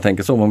 Om jag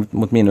tänker så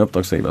mot min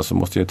uppdragsgivare så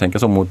måste jag tänka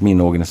så mot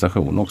min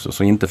organisation också.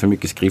 Så inte för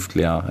mycket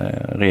skriftliga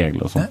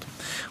regler och sånt.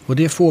 Och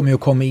det får mig att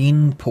komma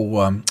in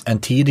på en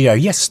tidigare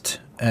gäst.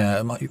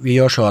 Vi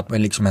gör så att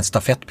man liksom en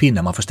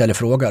stafettpinne, man får ställa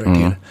frågor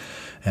till.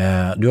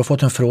 Du har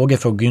fått en fråga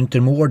från Günther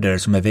Mårder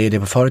som är vd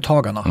på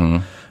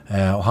Företagarna.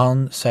 Och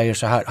han säger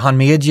så här, han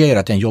medger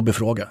att det är en jobbig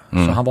fråga. Så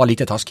han var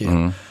lite taskig.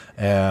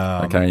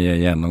 Jag kan ge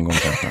igen någon gång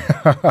kanske.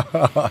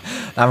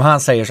 Nej, men han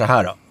säger så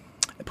här då.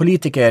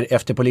 Politiker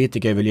efter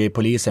politiker vill ge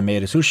polisen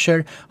mer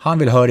resurser. Han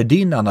vill höra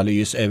din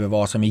analys över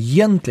vad som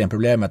egentligen är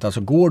problemet.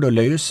 Alltså går det att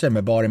lösa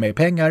med bara mer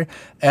pengar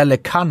eller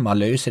kan man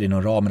lösa det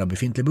inom ramen av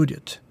befintlig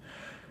budget?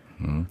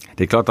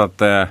 Det är klart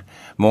att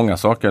många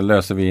saker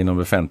löser vi inom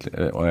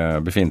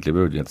befintlig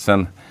budget.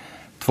 Sen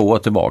 2 år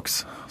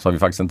tillbaks så har vi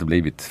faktiskt inte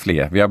blivit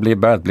fler. Vi har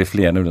börjat bli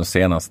fler nu de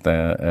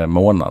senaste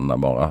månaderna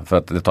bara. För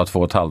att det tar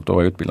 2,5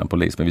 år att utbilda en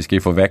polis. Men vi ska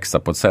ju få växa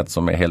på ett sätt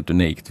som är helt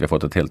unikt. Vi har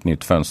fått ett helt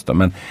nytt fönster.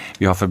 Men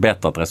vi har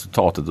förbättrat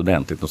resultatet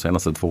ordentligt de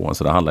senaste 2 åren.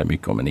 Så det handlar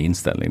mycket om en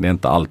inställning. Det är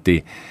inte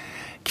alltid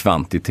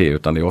kvantitet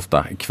utan det är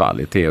ofta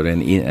kvalitet. Och det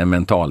är en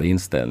mental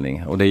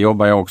inställning. Och det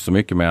jobbar jag också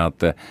mycket med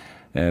att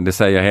det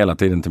säger jag hela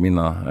tiden till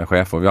mina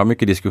chefer. Vi har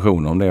mycket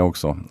diskussioner om det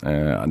också.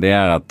 Det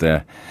är att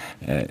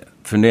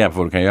fundera på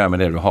vad du kan göra med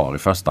det du har i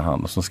första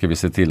hand. Och så ska vi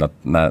se till att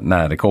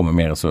när det kommer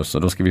mer resurser,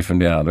 då ska vi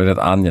fundera. Då är det ett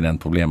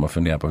angeläget problem att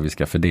fundera på hur vi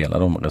ska fördela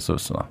de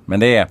resurserna.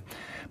 Men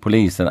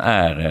polisen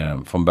är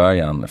från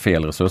början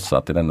fel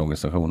resurssatt i den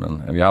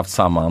organisationen. Vi har haft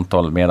samma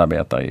antal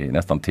medarbetare i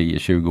nästan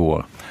 10-20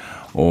 år.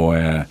 Och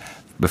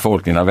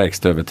befolkningen har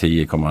växt över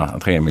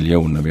 10,3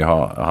 miljoner. Vi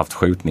har haft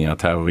skjutningar,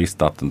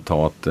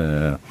 terroristattentat,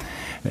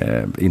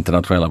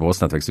 internationella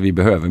brottsnätverk. Så vi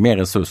behöver mer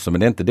resurser, men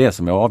det är inte det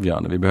som är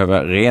avgörande. Vi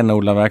behöver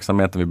renodla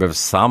verksamheten, vi behöver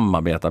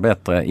samarbeta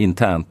bättre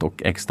internt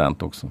och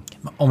externt också.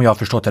 Om jag har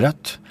förstått det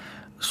rätt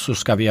så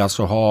ska vi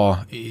alltså ha,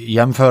 i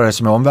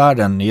jämförelse med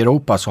omvärlden i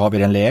Europa så har vi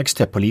den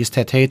lägsta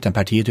polistätheten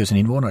per 10 000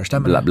 invånare,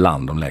 stämmer det?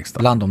 Bland de lägsta.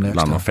 Bland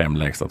de 5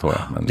 lägsta tror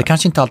jag. Men det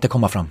kanske inte alltid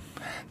kommer fram.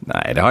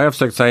 Nej, det har jag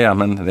försökt säga,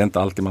 men det är inte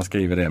alltid man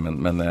skriver det.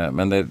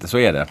 Men så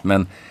är det.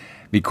 Men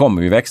vi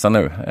kommer ju växa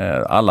nu.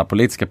 Alla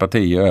politiska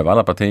partier över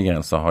alla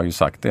partigränser har ju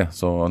sagt det.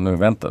 Så nu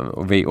väntar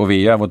och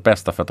vi gör vårt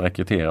bästa för att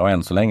rekrytera och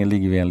än så länge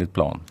ligger vi enligt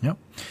plan. Ja.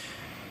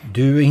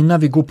 Du, innan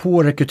vi går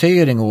på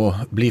rekrytering och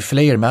blir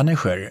fler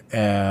människor.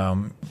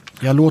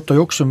 Jag låter ju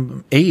också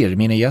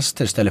mina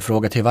gäster ställa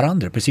frågor till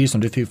varandra, precis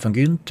som du fick från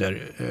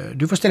Günther.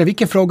 Du får ställa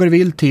vilken fråga du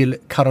vill till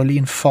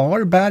Caroline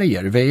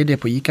Farberger, vd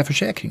på ICA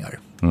Försäkringar.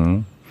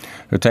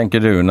 Hur tänker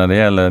du när det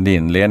gäller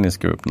din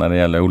ledningsgrupp, när det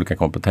gäller olika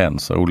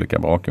kompetenser, olika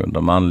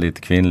bakgrunder,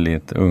 manligt,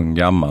 kvinnligt, ung,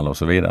 gammal och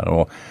så vidare?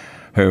 Och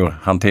hur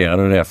hanterar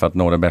du det för att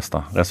nå det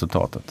bästa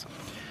resultatet?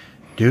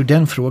 Du,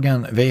 den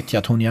frågan vet jag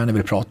att hon gärna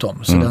vill prata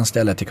om, så den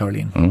ställer jag till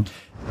Caroline.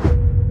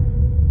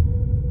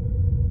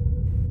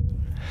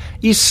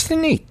 I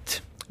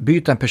snitt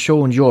byter en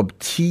person jobb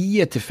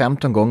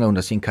 10-15 gånger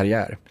under sin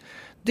karriär.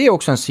 Det är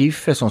också en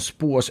siffra som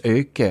spås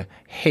öka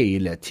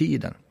hela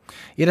tiden.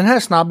 I den här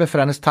snabba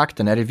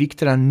förändringstakten är det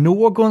viktigare än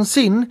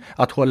någonsin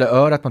att hålla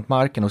örat mot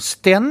marken och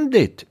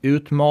ständigt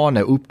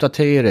utmana och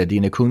uppdatera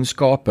dina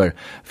kunskaper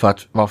för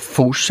att vara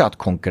fortsatt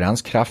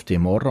konkurrenskraftig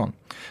imorgon.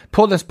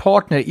 Poddens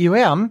partner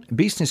IOM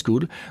Business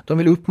School, de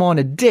vill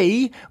uppmana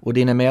dig och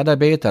dina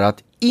medarbetare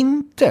att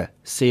inte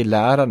se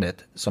lärandet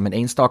som en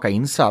enstaka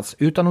insats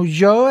utan att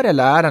göra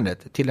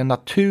lärandet till en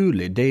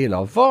naturlig del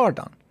av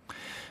vardagen.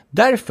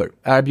 Därför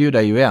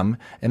erbjuder IOM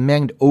en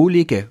mängd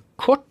olika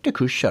korta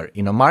kurser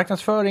inom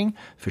marknadsföring,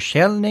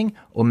 försäljning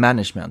och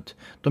management.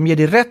 De ger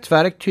dig rätt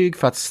verktyg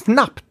för att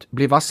snabbt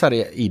bli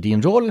vassare i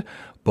din roll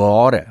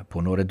bara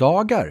på några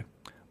dagar.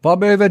 Vad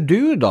behöver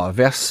du då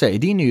vässa i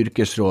din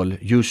yrkesroll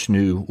just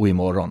nu och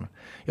imorgon?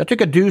 Jag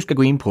tycker att du ska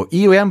gå in på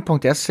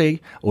iom.se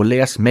och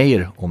läs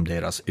mer om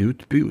deras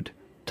utbud.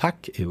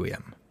 Tack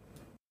IOM.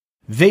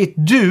 Vet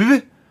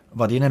du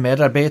vad dina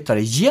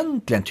medarbetare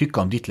egentligen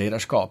tycker om ditt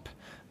ledarskap?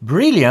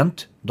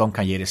 Brilliant, de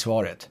kan ge dig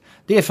svaret.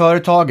 Det är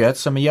företaget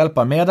som med hjälp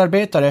av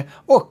medarbetare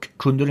och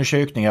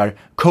kundundersökningar,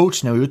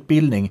 coachning och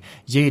utbildning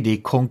ger dig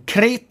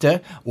konkreta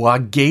och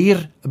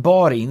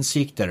agerbara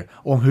insikter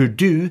om hur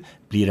du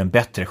blir en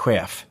bättre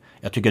chef.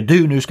 Jag tycker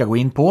du nu ska gå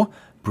in på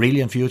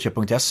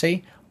brilliantfuture.se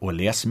och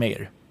läs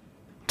mer.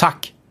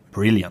 Tack,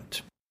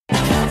 Brilliant!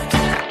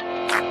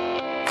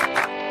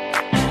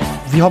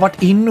 Vi har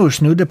varit inne och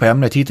snudde på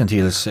ämnet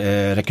hittills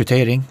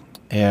rekrytering.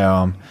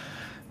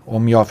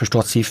 Om jag har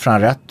förstått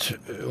siffran rätt,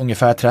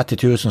 ungefär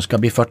 30 000 ska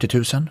bli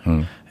 40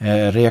 000.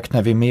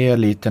 Räknar vi med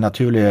lite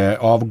naturliga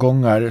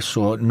avgångar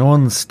så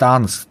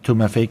någonstans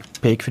tummen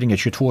pekfinger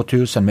 22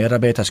 000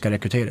 medarbetare ska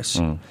rekryteras.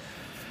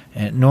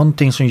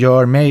 Någonting som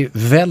gör mig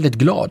väldigt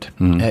glad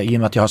i och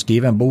med att jag har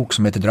skrivit en bok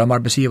som heter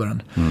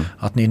Drömarbetsgivaren.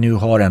 Att ni nu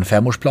har en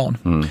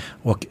 5-årsplan.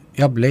 Och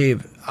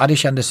det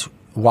kändes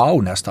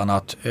wow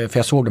nästan. För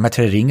jag såg de här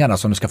 3 ringarna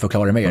som du ska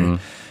förklara mer.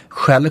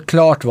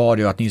 Självklart var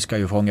det ju att ni ska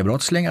ju fånga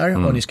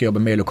brottslingar och ni ska jobba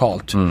mer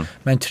lokalt.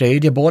 Men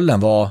 3:e bollen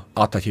var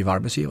attraktiv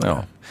arbetsgivare.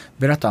 Ja.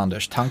 Berätta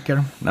Anders, tankar?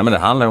 Nej, men det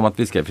handlar om att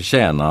vi ska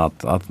förtjäna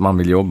att man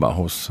vill jobba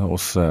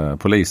hos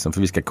polisen,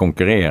 för vi ska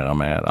konkurrera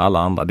med alla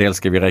andra. Dels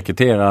ska vi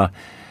rekrytera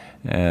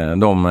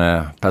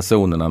de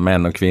personerna,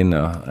 män och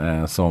kvinnor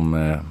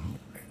som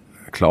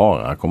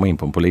klarar att komma in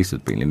på en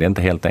polisutbildning. Det är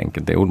inte helt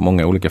enkelt. Det är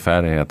många olika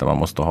färdigheter man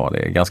måste ha. Det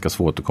är ganska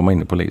svårt att komma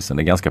in i polisen.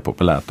 Det är ganska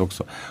populärt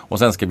också. Och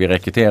sen ska vi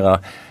rekrytera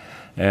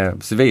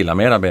civila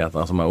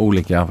medarbetare som har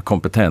olika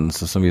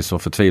kompetenser som vi så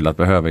förtvivlat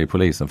behöver i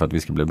polisen för att vi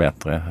ska bli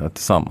bättre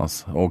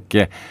tillsammans. Och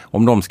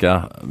om de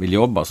vill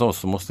jobba hos oss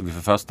så måste vi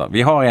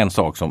vi har en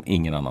sak som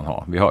ingen annan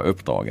har. Vi har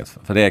uppdraget.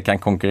 För det kan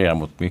konkurrera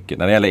mot mycket.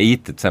 När det gäller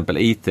IT, till exempel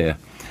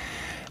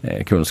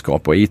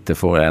IT-kunskap och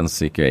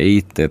IT-forensiker,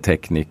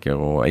 IT-tekniker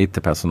och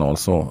IT-personal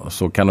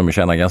så kan de ju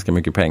tjäna ganska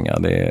mycket pengar.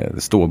 Det är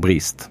stor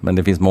brist. Men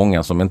det finns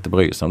många som inte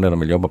bryr sig om det. De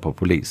vill jobba på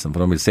polisen för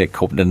de vill se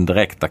den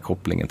direkta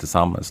kopplingen till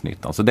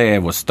samhällsnyttan. Så det är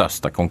vår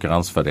största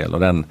konkurrensfördel och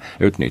den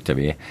utnyttjar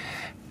vi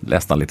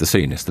nästan lite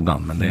cyniskt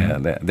ibland. Men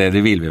det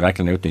vill vi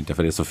verkligen utnyttja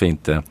för det är så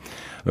fint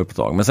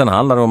uppdrag. Men sen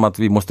handlar det om att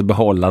vi måste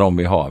behålla dem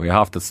vi har. Vi har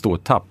haft ett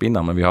stort tapp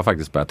innan men vi har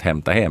faktiskt börjat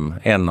hämta hem.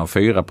 1 av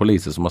 4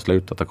 poliser som har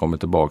slutat har kommit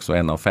tillbaka och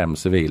 1 av 5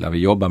 civila. Vi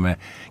jobbar med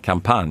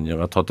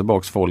kampanjer och tar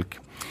tillbaka folk.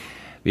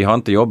 Vi har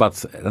inte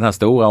jobbat, den här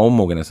stora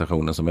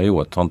omorganisationen som vi har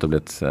gjort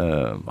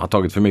har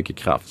tagit för mycket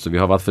kraft. Så vi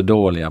har varit för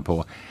dåliga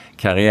på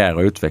karriär-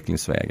 och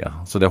utvecklingsvägar.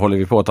 Så det håller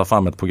vi på att ta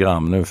fram ett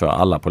program nu för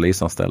alla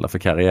polisanställda för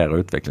karriär- och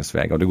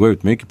utvecklingsvägar. Och det går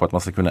ut mycket på att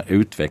man ska kunna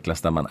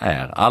utvecklas där man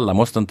är. Alla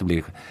måste inte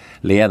bli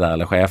ledare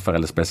eller chefer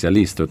eller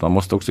specialister utan man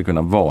måste också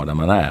kunna vara där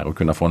man är och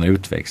kunna få en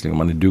utväxling om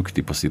man är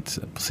duktig på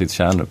sitt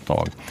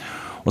kärnuppdrag.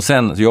 Och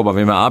sen så jobbar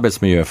vi med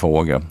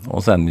arbetsmiljöfrågor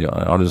och sen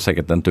har det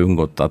säkert inte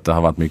undgått att det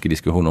har varit mycket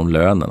diskussion om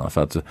lönerna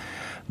för att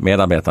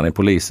medarbetarna i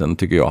polisen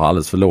tycker jag har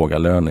alldeles för låga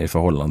löner i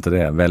förhållande till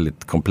det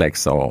väldigt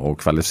komplexa och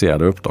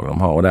kvalificerade uppdrag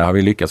de har. Och där har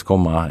vi lyckats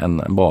komma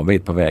en bra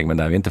bit på väg men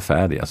där är vi inte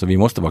färdiga. Så vi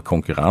måste vara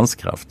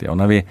konkurrenskraftiga och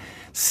när vi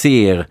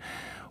ser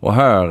och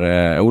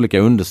hör olika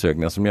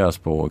undersökningar som görs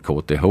på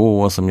KTH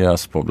och som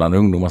görs bland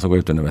ungdomar som går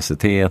ut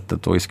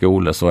universitetet och i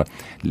skolor så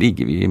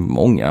ligger vi i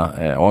många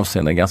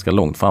avseenden ganska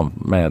långt fram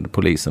med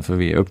polisen för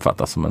vi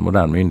uppfattas som en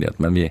modern myndighet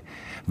men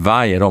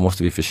varje dag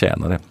måste vi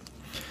förtjäna det.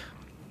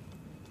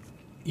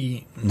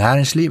 I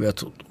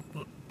näringslivet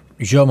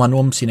gör man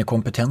om sina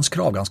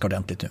kompetenskrav ganska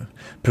ordentligt nu.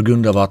 På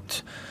grund av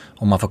att,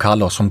 om man får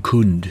kalla oss som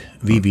kund,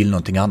 vi vill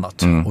någonting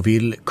annat. Och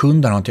vill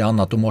kunden någonting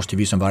annat, då måste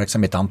vi som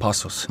verksamhet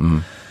anpassa oss.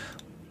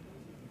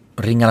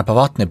 Ringarna på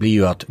vattnet blir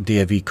ju att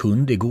det vi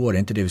kunde igår är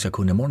inte det vi ska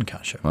kunna imorgon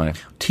kanske. Nej.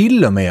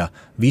 Till och med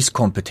viss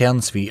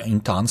kompetens vi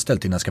inte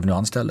anställt innan ska vi nu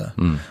anställa.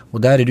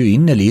 Och där är du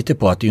inne lite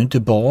på att det är ju inte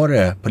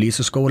bara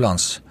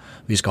polishögskolans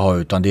vi ska ha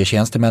utan det är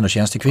tjänstemän och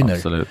tjänstekvinnor.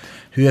 Absolut.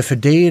 Hur är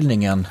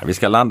fördelningen? Vi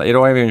ska landa,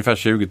 idag är vi ungefär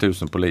 20 000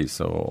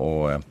 poliser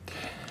och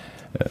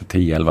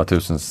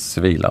 10-11 000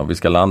 civila och vi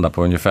ska landa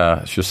på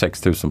ungefär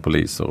 26 000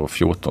 poliser och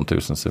 14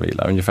 000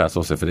 civila. Ungefär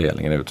så ser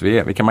fördelningen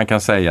ut. Man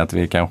kan säga att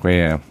vi kanske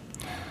är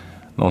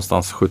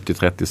någonstans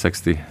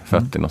 70-30,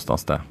 60-40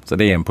 någonstans där. Så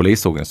det är en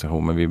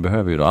polisorganisation men vi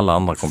behöver ju alla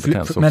andra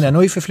kompetenser också. Men det är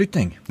nog i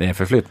förflyttning. Det är en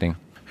förflyttning.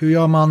 Hur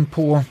gör man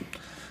på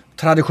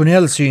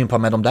traditionell syn på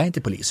med de där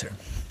inte poliser?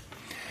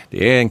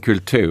 Det är en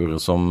kultur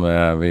som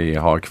vi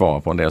har kvar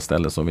på en del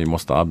ställen som vi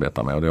måste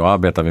arbeta med och det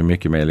arbetar vi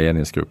mycket med i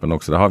ledningsgruppen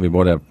också. Där har vi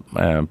både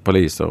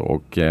poliser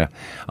och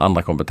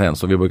andra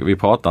kompetenser. Vi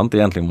pratar inte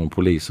egentligen om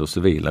poliser och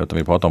civila utan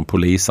vi pratar om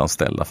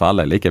polisanställda för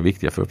alla är lika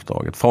viktiga för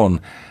uppdraget. Från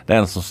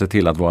den som ser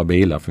till att våra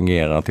bilar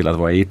fungerar till att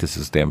våra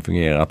IT-system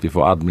fungerar, att vi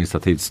får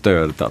administrativt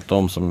stöd, att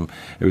de som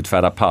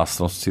utfärdar pass,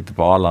 de som sitter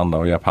på Arlanda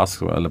och gör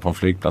pass eller på en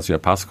flygplats och gör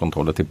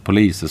passkontroller till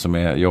poliser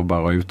som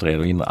jobbar och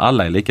utreder.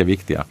 Alla är lika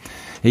viktiga.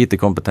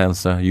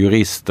 IT-kompetenser,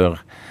 jurister,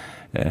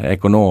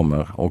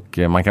 ekonomer och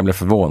man kan bli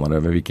förvånad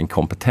över vilken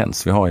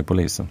kompetens vi har i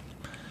polisen.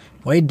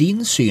 Vad är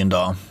din syn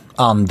då,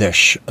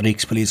 Anders,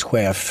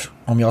 rikspolischef,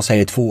 om jag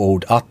säger 2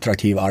 ord,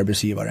 attraktiv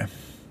arbetsgivare?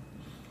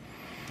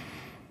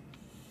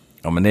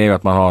 Ja men det är ju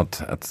att man har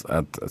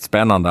ett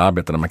spännande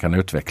arbete där man kan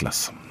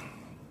utvecklas.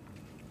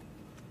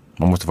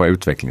 Man måste få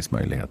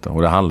utvecklingsmöjligheter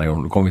och det handlar ju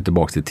om, då kommer vi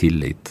tillbaka till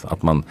tillit,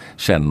 att man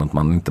känner att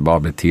man inte bara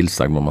blir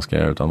tillsagd vad man ska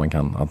göra utan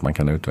att man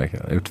kan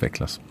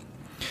utvecklas.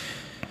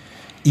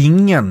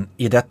 Ingen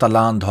i detta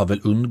land har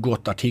väl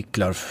undgått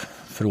artiklar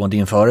från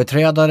din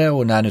företrädare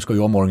och när ni ska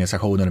göra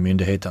omorganisationen och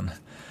myndigheten.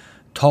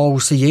 Ta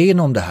oss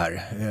igenom det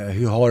här.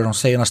 Hur har de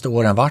senaste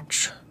åren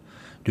varit?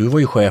 Du var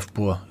ju chef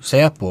på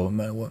Säpo,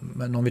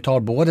 men om vi tar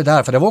både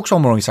där, för det var också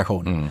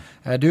omorganisation.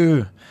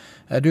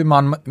 Är du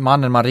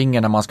mannen man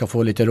ringer när man ska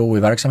få lite ro i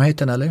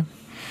verksamheten eller?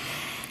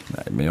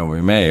 Nej, men jag var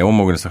ju med i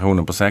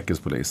omorganisationen på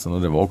Säkerhetspolisen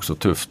och det var också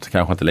tufft.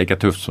 Kanske inte lika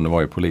tufft som det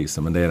var i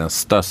polisen, men det är den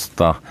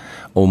största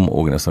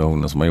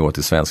omorganisationen som har gjort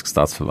i svensk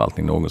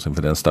statsförvaltning någonsin,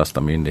 för den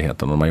största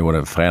myndigheten. Och man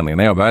gjorde förändringar.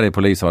 När jag började i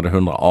polisen var det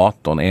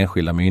 118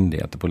 enskilda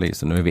myndigheter i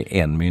polisen. Nu är vi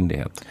en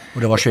myndighet.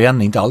 Och det var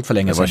 21 inte allt för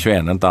länge sedan. Det var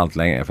 21 inte allt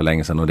för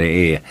länge sedan och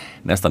det är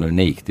nästan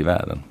unikt i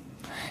världen.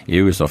 I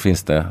USA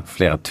finns det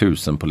flera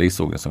tusen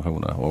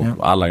polisorganisationer och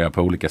alla gör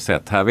på olika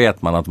sätt. Här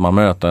vet man att man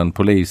möter en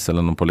polis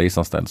eller någon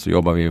polisanställd så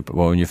jobbar vi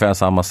på ungefär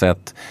samma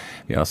sätt.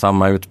 Vi har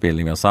samma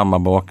utbildning, vi har samma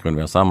bakgrund,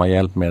 vi har samma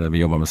hjälpmedel, vi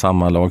jobbar med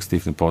samma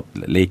lagstiftning på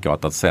ett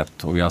likartat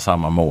sätt och vi har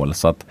samma mål.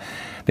 Så att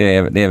det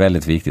är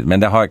väldigt viktigt.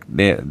 Men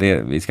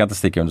vi ska inte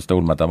sticka under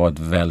stol med att det har varit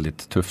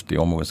väldigt tufft i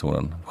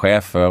omorganisationen.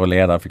 Chefer och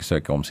ledare fick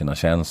söka om sina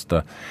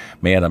tjänster.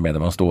 Medarbetare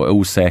var en stor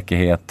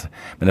osäkerhet.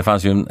 Men det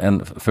fanns ju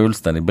en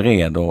fullständigt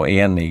bred och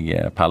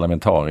enig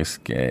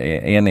parlamentarisk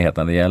enighet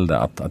när det gällde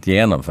att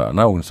genomföra den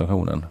här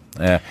organisationen.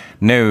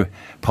 Nu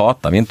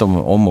pratar vi inte om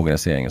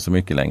omorganiseringen så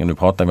mycket längre. Nu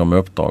pratar vi om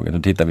uppdraget.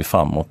 Nu tittar vi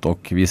framåt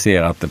och vi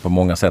ser att det på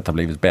många sätt har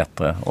blivit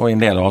bättre. Och i en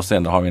del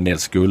avseenden har vi en del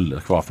skulder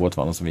kvar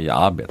fortfarande som vi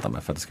arbetar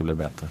med för att det ska bli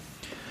bättre.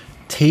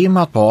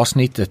 Temat på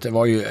avsnittet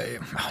var ju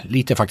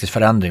lite faktiskt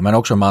förändring, men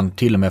också man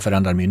till och med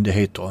förändrar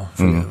myndigheter.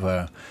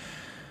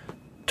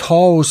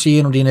 Ta oss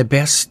igenom dina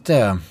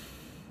bästa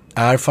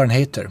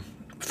erfarenheter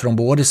från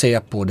både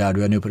Säpo där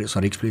du är nu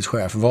som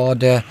rikspolischef.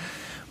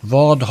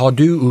 Vad har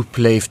du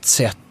upplevt,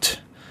 sett,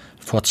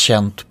 fått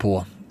känt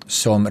på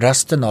som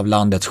resten av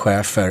landets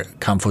chefer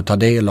kan få ta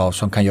del av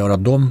som kan göra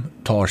att de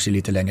tar sig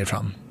lite längre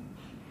fram?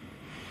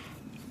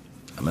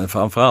 Men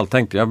framförallt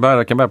tänkte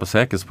jag kan börja på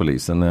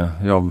Säkerhetspolisen.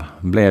 Jag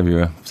blev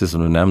ju, precis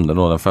som du nämnde,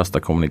 då, den första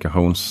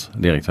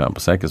kommunikationsdirektören på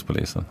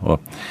Säkerhetspolisen.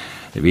 Och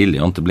det ville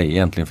jag inte bli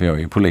egentligen, för jag är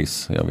ju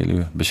polis. Jag vill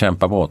ju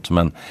bekämpa brott,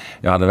 men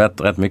jag hade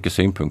rätt mycket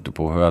synpunkter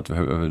på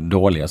hur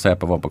dåliga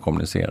Säpo var på att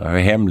kommunicera. Hur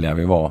hemliga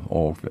vi var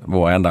och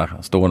vår enda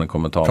stående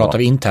kommentar. Pratar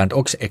vi internt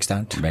och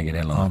externt? Bägge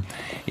delarna. Ja.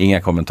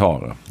 Inga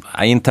kommentarer.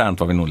 Internt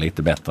var vi nog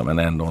lite bättre, men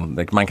ändå.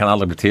 Man kan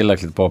aldrig bli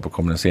tillräckligt bra på att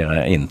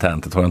kommunicera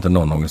internt. Det tror jag inte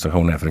någon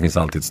organisation är, för det finns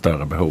alltid ett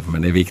större behov.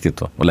 Men det är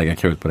viktigt att lägga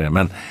krut på det.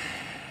 Men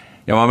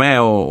jag var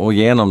med och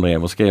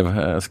genomdrev och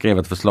skrev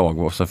ett förslag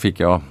och så fick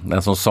jag,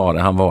 den som sa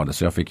det, han var det,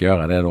 så jag fick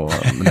göra det då.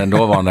 Den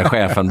dåvarande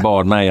chefen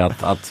bad mig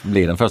att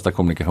bli den första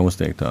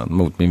kommunikationsdirektören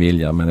mot min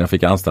vilja, men jag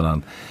fick anställa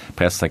en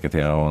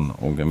pressekreterare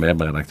och en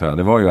webbredaktör.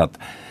 Det var ju att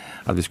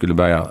vi skulle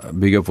börja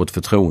bygga upp vårt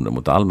förtroende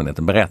mot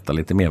allmänheten, berätta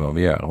lite mer vad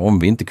vi gör. Om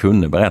vi inte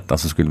kunde berätta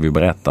så skulle vi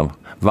berätta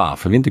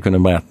varför vi inte kunde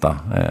berätta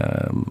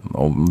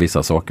om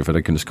vissa saker, för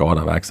det kunde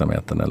skada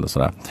verksamheten eller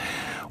sådär.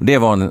 Och det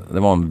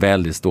var en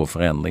väldigt stor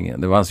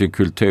förändring. Det var alltså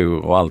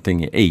kultur och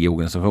allting i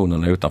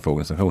organisationen och utanför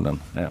organisationen.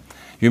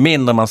 Ju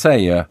mindre man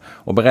säger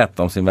och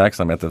berättar om sin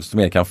verksamhet, desto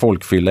mer kan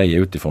folk fylla i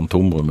utifrån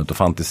tomrummet och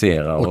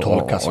fantisera och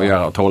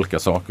tolka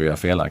saker och göra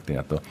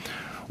felaktigheter.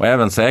 Och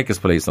även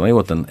Säkerhetspolisen har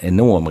gjort en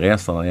enorm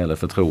resa när det gäller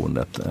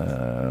förtroendet.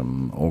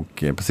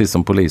 Och precis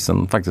som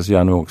polisen faktiskt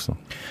gör nu också.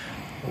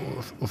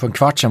 Och för en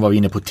kvart sedan var vi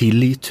inne på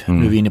tillit.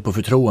 Nu är vi inne på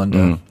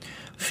förtroende.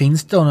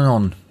 Finns det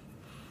någon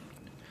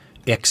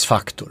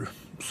X-faktor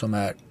som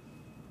är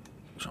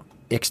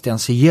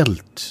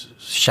existentiellt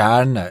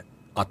kärna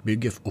att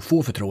bygga och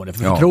få förtroende?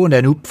 För förtroende är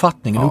en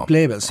uppfattning, en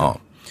upplevelse. Ja,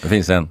 det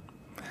finns en.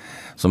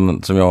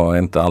 Som jag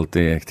inte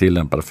alltid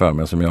tillämpade för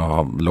mig, som jag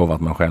har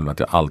lovat mig själv att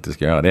jag alltid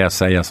ska göra. Det är att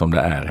säga som det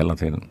är hela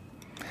tiden.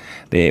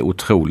 Det är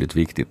otroligt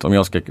viktigt. Om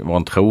jag ska vara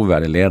en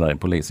trovärdig ledare i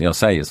polisen, jag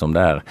säger som det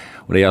är.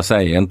 Och det jag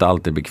säger är inte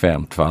alltid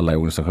bekvämt för alla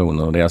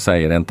organisationer. Och det jag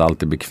säger är inte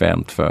alltid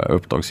bekvämt för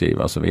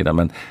uppdragsgivare och så vidare.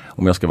 Men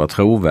om jag ska vara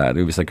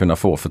trovärdig och vi ska kunna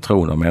få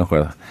förtroende av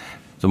människor,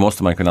 så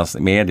måste man kunna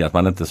medge att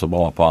man inte är så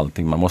bra på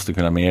allting. Man måste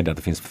kunna medge att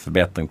det finns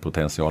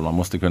förbättringspotential. Man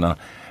måste kunna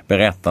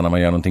berätta när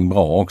man gör någonting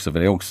bra också, för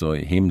det är också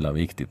himla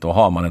viktigt. Och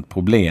har man ett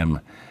problem,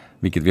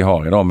 vilket vi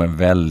har idag med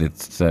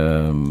väldigt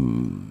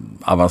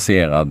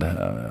avancerad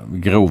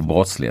grov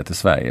brottslighet i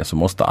Sverige, så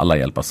måste alla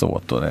hjälpas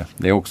åt. Och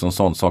det är också en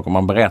sån sak. Om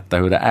man berättar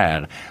hur det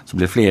är så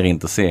blir fler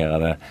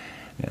intresserade.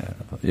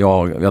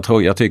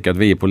 Jag tycker att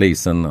vi i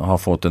polisen har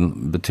fått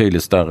en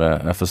betydligt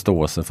större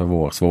förståelse för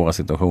vår svåra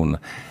situation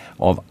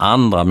av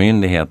andra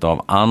myndigheter,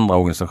 av andra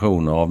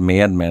organisationer, av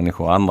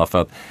medmänniskor och andra,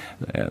 för att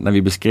när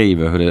vi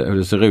beskriver hur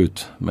det ser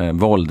ut med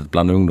våldet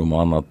bland ungdomar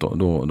och annat,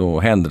 då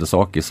händer det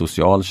saker i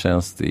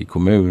socialtjänst, i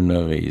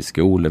kommuner, i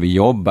skolor. Vi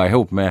jobbar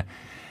ihop med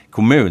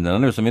kommunerna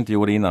nu som vi inte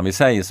gjorde innan. Vi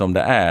säger som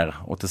det är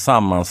och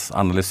tillsammans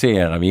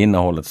analyserar vi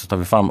innehållet, så tar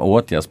vi fram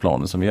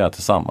åtgärdsplaner som vi gör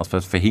tillsammans för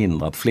att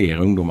förhindra att fler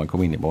ungdomar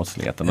kommer in i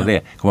brottsligheten. Och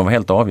det kommer vara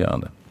helt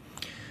avgörande.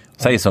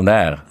 Säg som det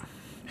är.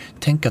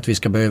 Tänk att vi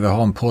ska behöva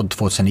ha en podd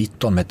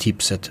 2019 med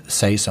tipset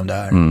Säg som det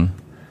är.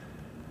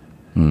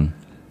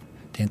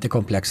 Det är inte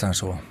komplexare än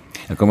så.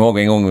 Jag kommer ihåg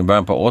en gång i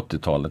början på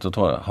 80-talet, så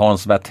tror jag,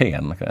 Hans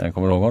Werthén, jag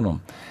kommer ihåg honom.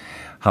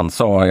 Han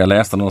sa, jag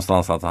läste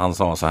någonstans att han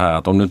sa så här,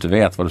 att om du inte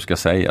vet vad du ska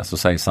säga så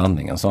säg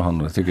sanningen, sa han.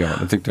 Det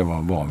tyckte jag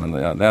var bra,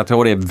 men jag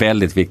tror det är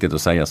väldigt viktigt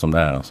att säga som det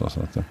är. Så att,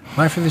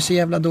 varför är vi så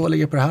jävla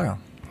dåliga på det här då?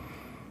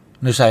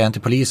 Nu säger jag inte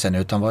polisen,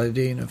 utan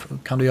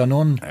kan du göra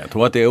någon? Jag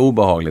tror att det är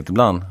obehagligt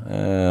ibland.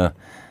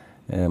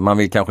 Man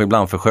vill kanske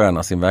ibland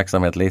försköna sin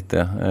verksamhet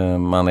lite.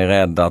 Man är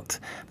rädd att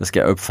det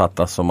ska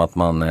uppfattas som att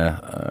man är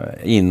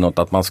inåt,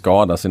 att man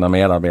skadar sina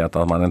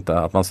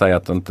medarbetare, att man säger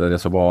att det inte är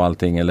så bra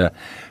allting, eller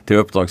till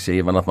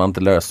uppdragsgivaren att man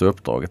inte löser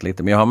uppdraget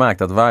lite. Men jag har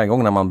märkt att varje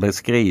gång när man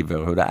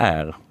beskriver hur det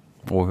är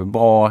och hur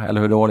bra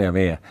eller hur dåliga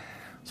vi är,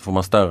 så får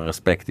man större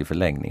respekt i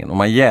förlängningen. Och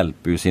man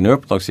hjälper ju sin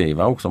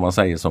uppdragsgivare också om man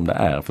säger som det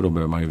är, för då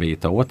behöver man ju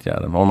vidta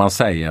åtgärder. Men om man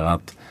säger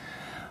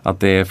att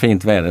det är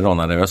fint väder idag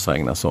när det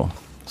ösregnar,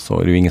 så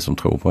är det ju ingen som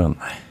tror på en.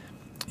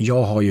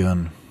 Jag har ju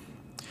en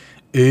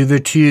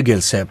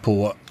övertygelse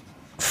på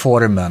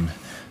formen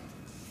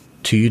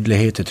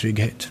tydlighet är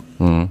trygghet.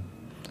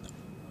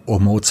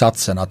 Och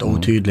motsatsen att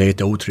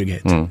otydlighet är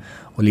otrygghet.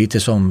 Och lite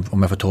som,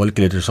 om jag får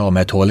tolka det du sa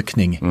med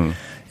tolkning.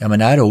 Ja,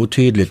 men är det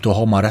otydligt, då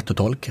har man rätt att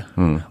tolka.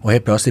 Och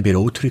helt plötsligt blir det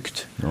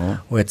otryggt.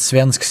 Och ett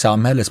svenskt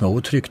samhälle som är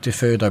otryggt, det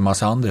föder en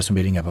massa andra som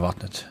blir ringa på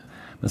vattnet.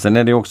 Men sen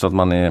är det också att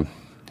man är,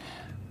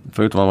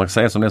 förutom att man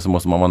säger som det, så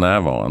måste man vara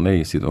närvarande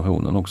i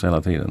situationen också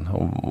hela tiden.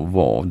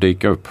 Och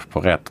dyka upp på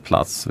rätt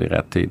plats vid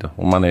rätt tid.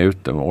 Om man är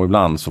ute, och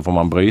ibland så får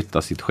man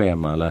bryta sitt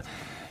schema eller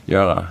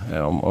göra.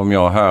 Om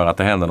jag hör att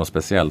det händer något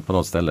speciellt på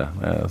något ställe,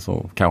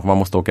 så kanske man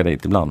måste åka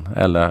dit ibland.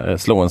 Eller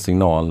slå en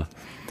signal,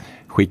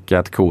 skicka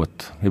ett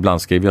kort.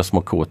 Ibland skriver jag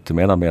små kort till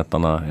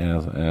medarbetarna.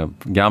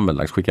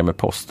 Gammeldags, skicka med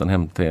posten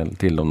hem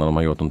till dem när de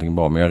har gjort någonting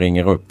bra. Men jag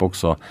ringer upp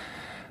också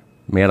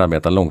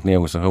medarbetare långt ner i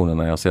organisationen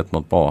när jag har sett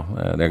något bra.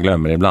 Jag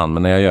glömmer det ibland,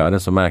 men när jag gör det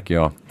så märker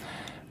jag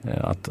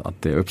att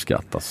det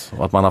uppskattas.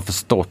 Och att man har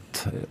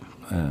förstått.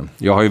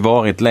 Jag har ju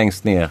varit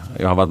längst ner.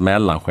 Jag har varit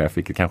mellanchef,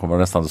 vilket kanske var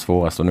nästan det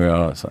svåraste. Och nu är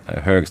jag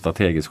hög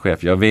strategisk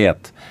chef. Jag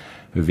vet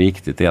hur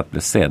viktigt det är att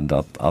bli sedd.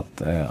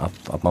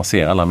 Att man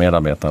ser alla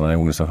medarbetarna i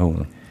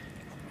organisationen.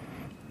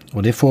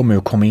 Och det får mig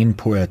att komma in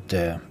på ett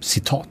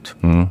citat.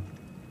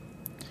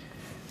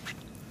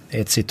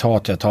 Ett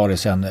citat, jag tar det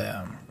sen.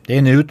 Det är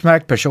en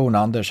utmärkt person,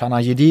 Anders. Han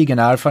har gedigen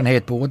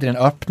erfarenhet både i den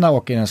öppna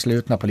och i den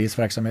slutna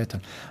polisverksamheten.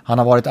 Han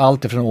har varit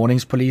allt från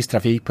ordningspolis,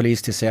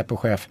 trafikpolis till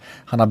Säpo-chef.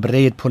 Han har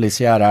bred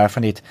polisiär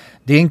erfarenhet.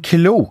 Det är en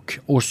klok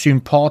och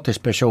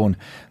sympatisk person.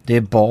 Det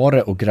är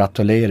bara att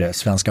gratulera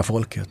svenska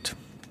folket.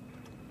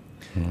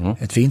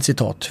 Ett fint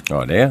citat.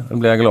 Ja, det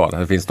blir jag glad.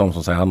 Det finns de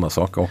som säger andra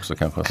saker också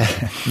kanske.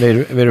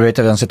 Vill du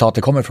veta vem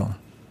citatet kommer ifrån?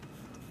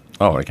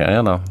 Ja, det kan jag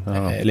gärna.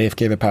 Leif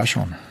GW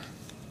Persson.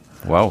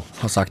 Wow.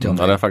 Har sagt det om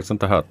det. Jag har faktiskt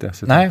inte hört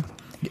det. Nej,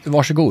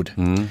 varsågod.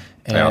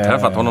 Jag har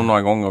träffat honom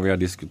några gånger och vi har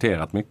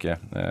diskuterat mycket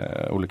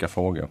olika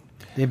frågor.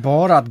 Det är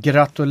bara att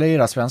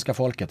gratulera svenska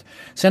folket.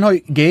 Sen har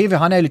GW,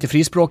 han är lite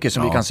frispråkig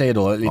som vi kan säga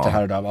då lite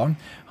här och där, va?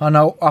 Han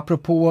har,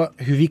 apropå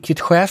hur viktigt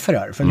chefer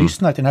är, för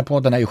lyssnare till den här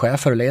podden är ju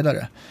chefer och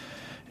ledare.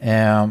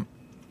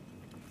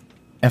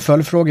 En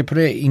följdfråga på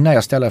det innan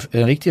jag ställer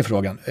den riktiga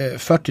frågan.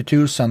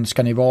 40 000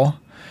 ska ni vara.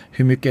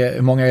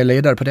 Hur många är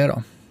ledare på det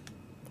då?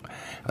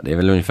 Ja, det är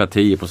väl ungefär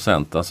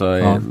 10%. Alltså,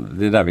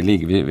 det är där vi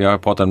ligger. Vi har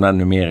pratat om den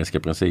numeriska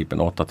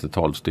principen,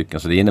 8-12 stycken.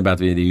 Så det innebär att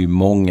det är ju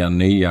många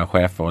nya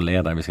chefer och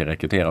ledare vi ska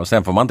rekrytera. Och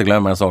sen får man inte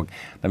glömma en sak.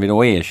 När vi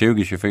då är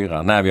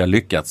 2024, när vi har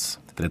lyckats,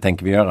 för det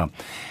tänker vi göra,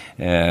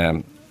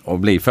 och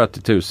blir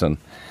 40 000,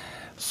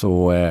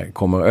 så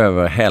kommer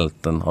över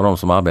hälften av de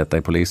som arbetar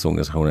i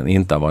polisorganisationen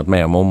inte ha varit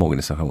med om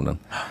omorganisationen.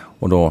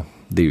 Och då,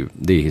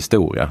 det är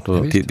historia.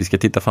 Vi ska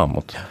titta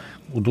framåt.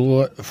 Och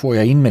då får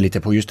jag in mig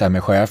lite på just det här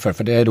med chefer.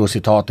 För det är då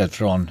citatet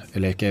från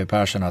Leif GW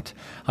Persson att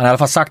han har i alla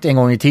fall sagt en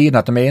gång i tiden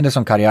att de enda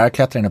som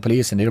karriärklättrar inom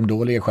polisen, det är de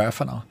dåliga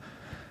cheferna.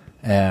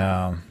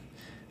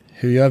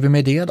 Hur gör vi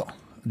med det då?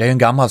 Det är ju en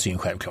gammal syn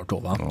självklart då,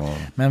 va? Ja.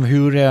 Men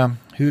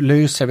hur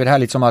löser vi det här?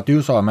 Lite som att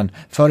du sa, men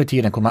förr i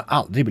tiden kommer man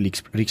aldrig bli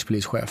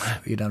rikspolischef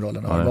i den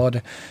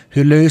rollen.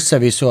 Hur löser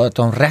vi så att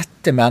de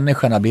rätta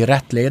människorna blir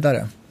rätt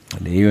ledare?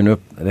 Det är ju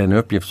en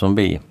uppgift som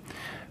vi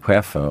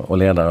chefer och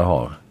ledare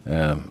har.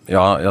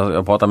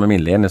 Jag pratar med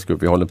min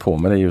ledningsgrupp, jag håller på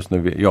med det just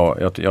nu.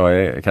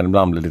 Jag kan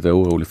ibland bli lite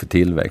orolig för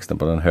tillväxten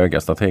på den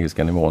höga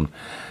strategiska nivån.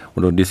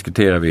 Och då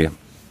diskuterar vi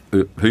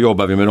hur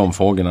jobbar vi med de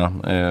frågorna,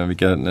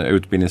 vilken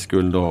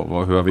utbildningsskuld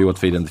och hur har vi gjort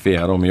för att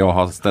identifiera dem. Jag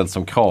har ställt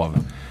som krav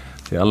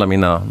till alla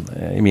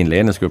i min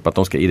ledningsgrupp att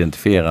de ska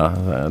identifiera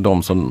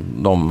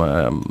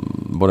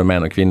både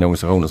män och kvinnor i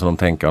organisationer som de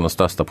tänker har den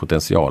största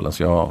potentialen.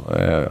 Så jag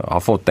har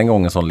fått en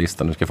gång en sån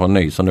lista. Nu ska jag få en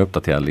ny sån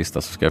uppdaterad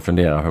lista, så ska jag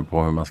fundera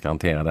på hur man ska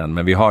hantera den.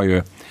 Men vi har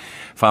ju,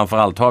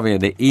 framförallt har vi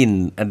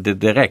det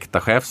direkta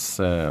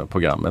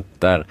chefsprogrammet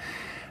där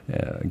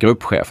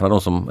gruppcheferna,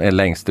 de som är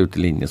längst ut i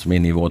linjen, som är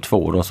nivå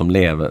 2, de som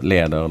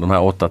leder de här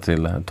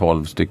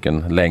 8-12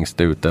 stycken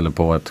längst ut eller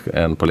på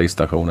en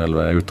polisstation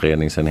eller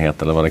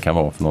utredningsenhet eller vad det kan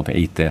vara för någonting,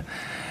 IT.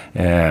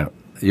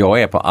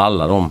 Jag är på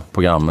alla de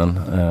programmen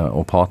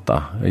och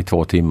pratar i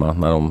 2 timmar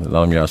när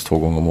de görs 2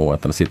 gånger om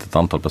året. Det sitter ett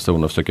antal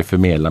personer och försöker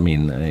förmedla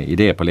min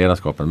idé på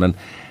ledarskapen. Men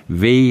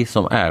vi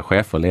som är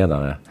chefer och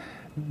ledare,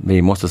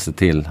 vi måste se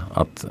till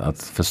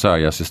att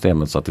försörja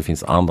systemet så att det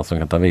finns andra som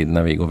kan ta vid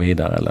när vi går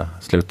vidare eller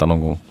slutar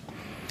någon gång.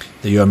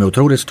 Det gör mig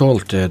otroligt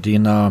stolt.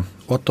 Dina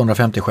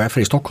 850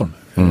 chefer i Stockholm.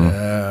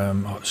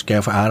 ska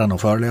jag få äran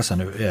att föreläsa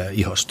nu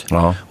i höst.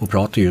 Ja. Och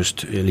prata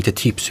just lite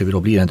tips hur vi då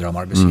blir en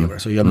drömarbetsgivare.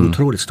 Så jag blir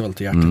otroligt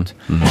stolt i hjärtat.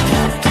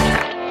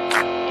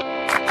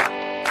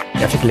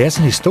 Jag fick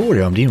läsa en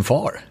historia om din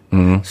far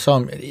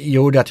som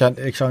gjorde att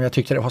jag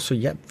tyckte det var så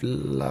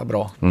jävla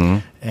bra.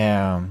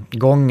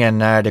 Gången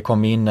när det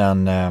kom in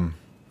en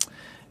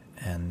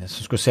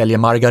som skulle sälja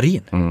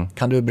margarin.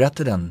 Kan du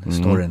berätta den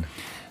storyn?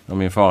 Ja,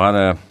 min far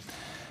hade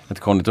ett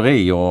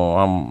konditori och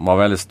han var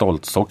väldigt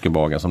stolt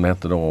sockerbagare som det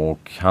hette då,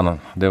 och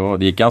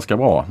det gick ganska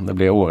bra. Det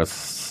blev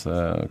årets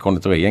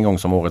konditori en gång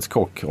som årets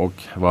kock och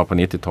var på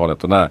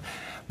 90-talet, och när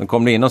då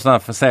kom det in någon sån här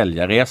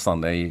försäljare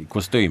resande i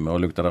kostymer och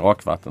luktade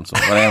rakvatten. Så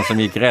var det en som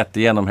gick rätt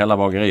igenom hela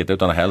bageriet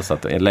utan att hälsa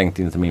längt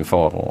in till min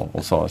far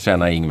och sa: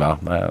 "Tjena Ingvar,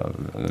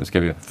 nu ska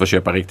vi få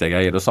köpa riktiga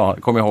grejer." Då sa,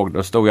 kom jag ihåg,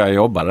 då stod jag och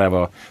jobbade, det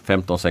var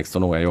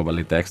 15-16 år, jag jobbade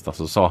lite extra,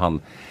 så sa han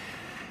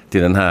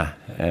till den här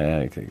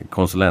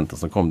konsulenten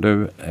som kom: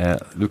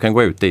 du kan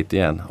gå ut dit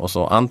igen, och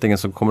så antingen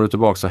så kommer du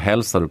tillbaka så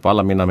hälsar du på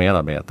alla mina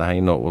medarbetare här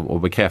inne och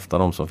bekräftar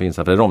de som finns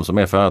här, för det är de som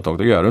är företag.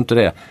 Då gör du inte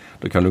det,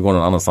 då kan du gå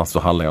någon annanstans, så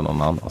handlar jag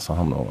någon annan.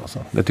 Så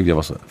det tyckte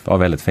jag var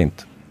väldigt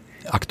fint.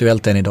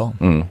 Aktuellt än idag.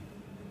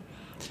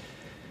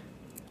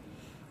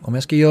 Om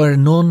jag ska göra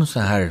någon så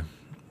här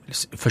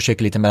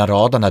försöker lite mellan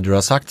raderna du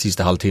har sagt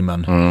sista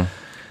halvtimmen,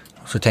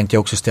 så tänkte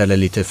jag också ställa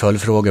lite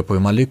följdfrågor på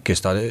hur man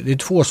lyckas. Det är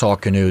 2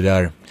 saker nu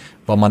där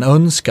vad man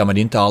önskar, men det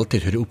är inte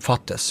alltid hur det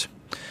uppfattas.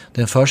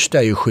 Den första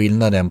är ju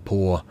skillnaden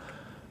på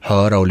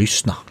höra och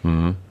lyssna.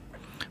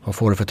 Vad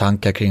får du för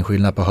tankar kring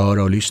skillnad på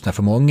höra och lyssna?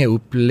 För många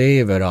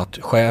upplever att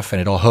chefen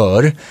idag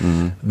hör,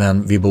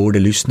 men vi borde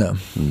lyssna.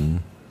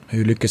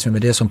 Hur lyckas vi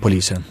med det som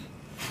polisen?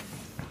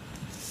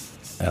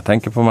 Jag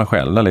tänker på mig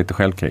själv där, lite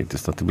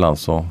självkritiskt, att ibland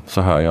så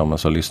hör jag, men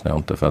så lyssnar jag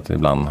inte, för att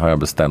ibland har jag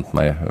bestämt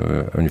mig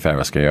ungefär vad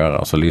jag ska göra,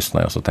 och så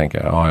lyssnar jag och så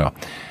tänker jag ja.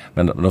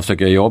 Men då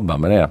försöker jag jobba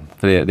med det,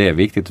 för det är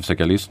viktigt att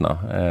försöka lyssna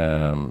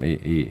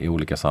i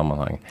olika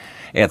sammanhang.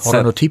 Har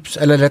du något tips,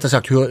 eller rättare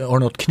sagt, har du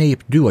något knep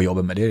du har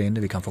jobbat med? Det är det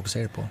enda vi kan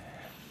fokusera på.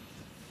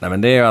 Nej,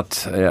 men det är ju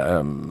att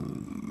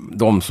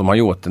de som har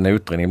gjort en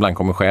utredning, ibland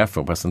kommer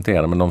chefer och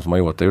presenterar, men de som har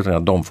gjort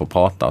utredningen, de får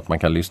prata, att man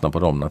kan lyssna på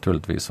dem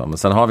naturligtvis. Men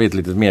sen har vi ett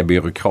lite mer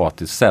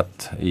byråkratiskt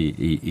sätt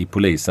i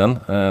polisen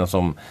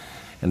som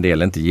en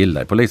del inte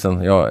gillar i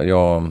polisen.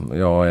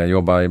 Jag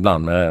jobbar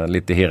ibland med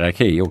lite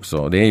hierarki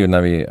också. Det är ju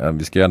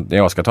när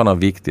jag ska ta några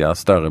viktiga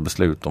större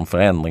beslut om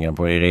förändringar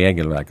på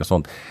regelverk och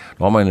sånt.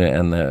 Då har man ju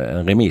en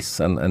remiss,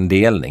 en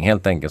delning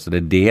helt enkelt. Så det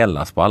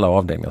delas på alla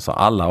avdelningar. Så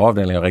alla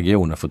avdelningar och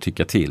regioner får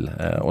tycka till.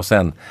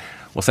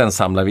 Och sen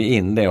samlar vi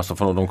in det, och så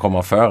får de komma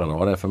och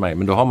föredra det för mig.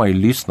 Men då har man ju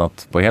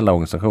lyssnat på hela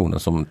organisationen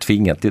som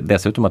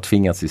dessutom har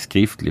tvingats i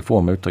skriftlig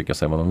form uttrycka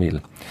sig vad de vill.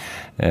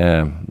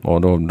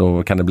 Och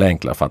då kan det bli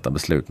enklare att fatta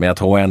beslut. Men jag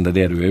tror ändå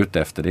det du är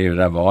ute efter, det är ju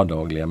det där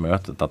vardagliga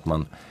mötet, att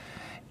man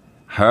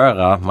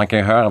kan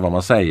ju höra vad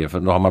man säger, för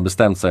då har man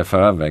bestämt sig i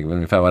förväg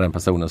ungefär vad den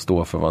personen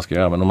står för, vad man ska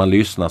göra. Men om man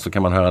lyssnar så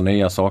kan man höra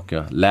nya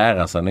saker,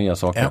 lära sig nya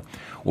saker. Ja.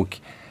 Och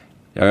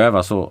jag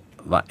övar så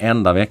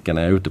varenda vecka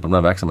när jag är ute på de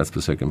här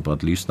verksamhetsbesöken på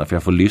att lyssna, för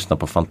jag får lyssna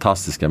på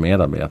fantastiska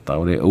medarbetare,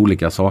 och det är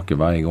olika saker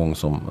varje gång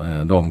som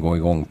de går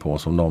igång på,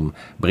 som de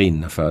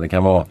brinner för. Det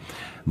kan vara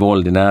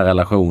våld i nära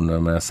relationer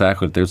med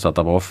särskilt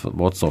utsatta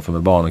brottsoffer,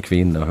 med barn och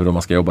kvinnor, hur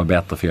de ska jobba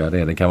bättre för att göra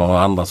det. Det kan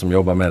vara andra som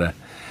jobbar med det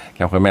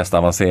kanske mest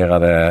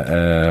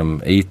avancerade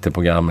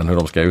IT-programmen, hur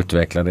de ska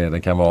utveckla det.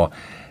 Det kan vara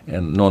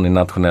någon i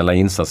nationella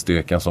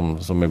insatsstyrkan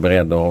som är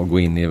beredd att gå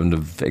in i under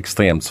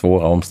extremt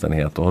svåra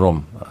omständigheter. Och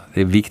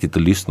det är viktigt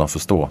att lyssna och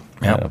förstå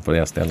på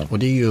det stället. Och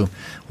det är ju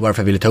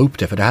varför jag ville ta upp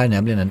det, för det här är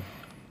nämligen en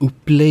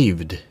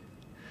upplevd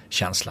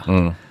känsla.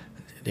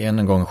 Det är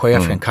en gång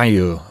chefen kan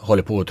ju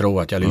hålla på och tro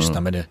att jag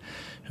lyssnar, men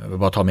jag vill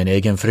bara ta min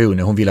egen fru.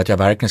 När hon vill att jag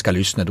verkligen ska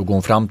lyssna, då går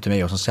hon fram till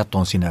mig och så sätter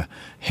hon sina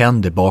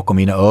händer bakom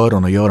mina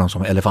öron och gör dem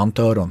som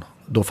elefantöron.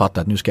 Då fattar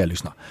jag att nu ska jag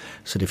lyssna.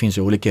 Så det finns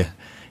ju olika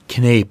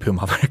knep hur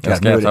man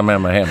verkligen... Jag ska ta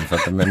med mig hem, för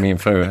att min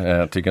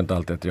fru tycker inte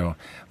alltid att jag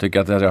tycker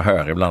att jag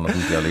hör ibland att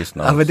inte jag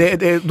lyssnar. Ja,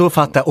 men då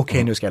fattar jag,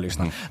 okej, nu ska jag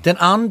lyssna. Den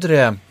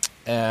andra,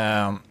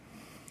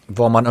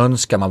 vad man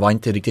önskar, man var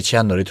inte riktigt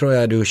känner, det tror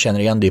jag du känner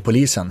igen det i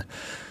polisen.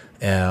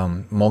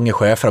 Många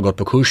chefer har gått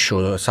på kurs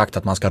och sagt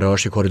att man ska röra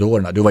sig i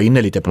korridorerna. Du var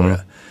inne lite på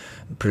det.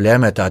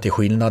 Problemet är att det är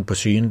skillnad på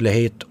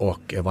synlighet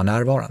och vara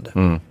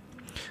närvarande.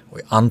 Och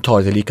jag antar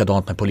att det är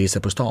likadant med poliser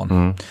på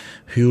stan.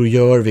 Hur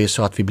gör vi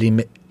så att vi blir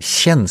med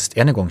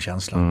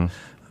känslan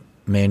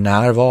med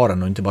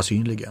närvarande och inte bara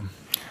synliga?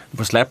 Du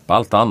får släppa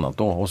allt annat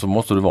då, och så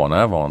måste du vara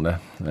närvarande.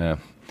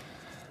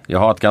 Jag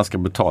har ett ganska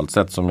brutalt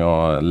sätt som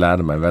jag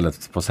lärde mig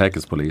väldigt på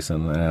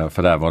Säkerhetspolisen,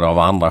 för där var det av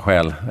andra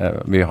skäl.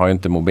 Vi har ju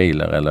inte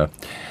mobiler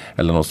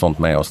eller något sånt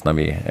med oss när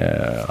vi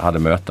hade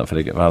möten, för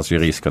det fanns ju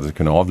risk att det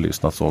kunde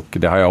avlyssnas, och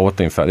det har jag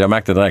återinfört. Jag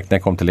märkte direkt när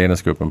jag kom till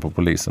ledningsgruppen på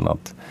polisen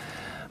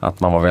att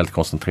man var väldigt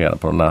koncentrerad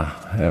på den där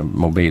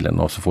mobilen,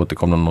 och så fort det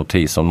kom någon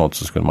notis om något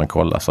så skulle man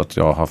kolla. Så att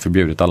jag har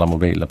förbjudit alla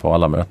mobiler på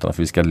alla möten,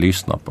 för vi ska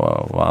lyssna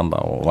på varandra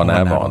och vara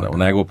närvarande. Och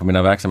när jag går på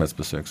mina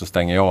verksamhetsbesök så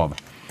stänger jag av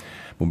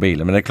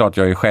mobilen. Men det är klart,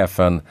 jag är ju chef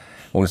för en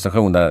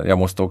organisation där jag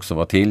måste också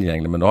vara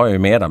tillgänglig. Men då har jag ju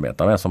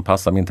medarbetare med som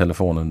passar min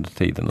telefon under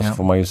tiden. Och så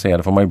får man ju se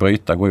det, får man ju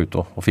bryta, gå ut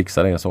och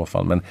fixa det i så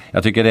fall. Men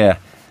jag tycker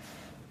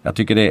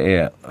det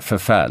är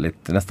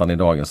förfärligt nästan i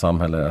dagens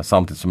samhälle,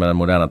 samtidigt som med den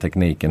moderna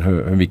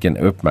tekniken, vilken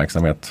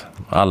uppmärksamhet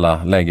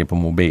alla lägger på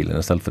mobilen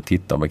istället för att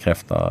titta och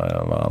bekräfta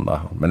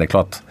varandra. Men det är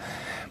klart,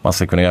 man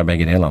ska kunna göra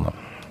bägge delarna.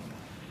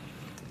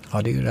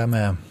 Ja, det är ju det här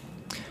med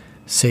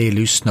se,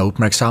 lyssna,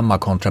 uppmärksamma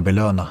kontra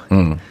belöna.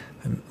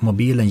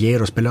 Mobilen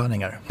ger oss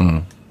belöningar.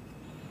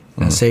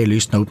 Men se,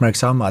 lyssna,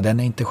 uppmärksamma, den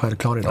är inte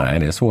självklar idag. Nej,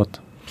 det är svårt.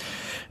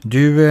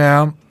 Du,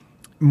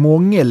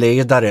 många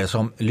ledare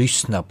som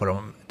lyssnar på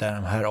de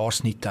här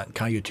avsnitten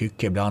kan ju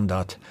tycka ibland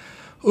att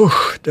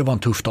det var en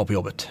tuff dag på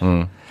jobbet.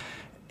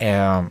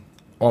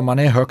 Om man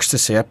är högste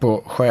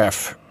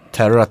Säpo-chef,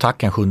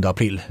 terrorattacken 7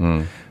 april,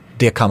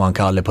 det kan man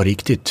kalla på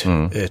riktigt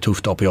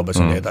tuff dag på jobbet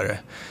som ledare.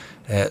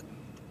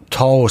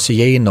 Ta oss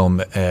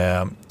igenom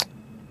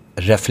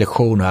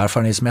reflektion och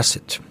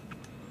erfarenhetsmässigt.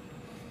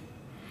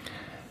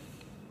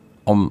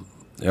 Om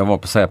jag var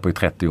på Säpo i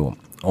 30 år.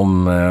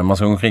 Om man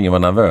ska gå omkring och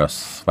vara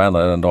nervös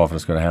varenda dag för det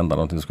skulle hända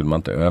någonting, skulle man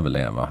inte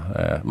överleva.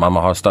 Man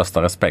har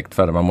största respekt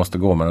för det. Man måste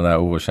gå med den där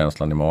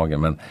oroskänslan i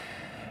magen. Men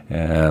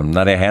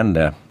när det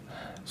hände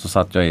så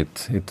satt jag i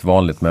ett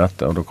vanligt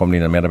möte och då kom det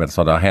in en medarbetare och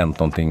sa att det har hänt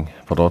någonting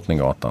på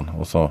Drottninggatan.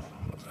 Och så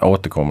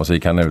återkom och så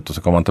gick han ut och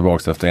så kom han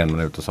tillbaka efter 1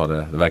 minut och sa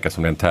det verkar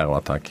som det är en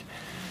terrorattack.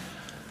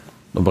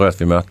 Då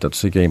bröt vi mötet,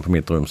 så gick jag in på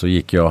mitt rum, så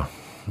gick jag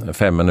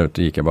 5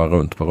 minuter gick jag bara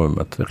runt på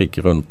rummet, gick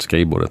runt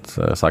skrivbordet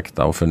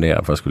sakta och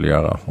funderade på vad jag skulle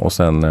göra. Och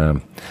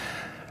sen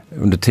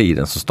under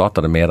tiden så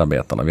startade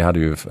medarbetarna. Vi hade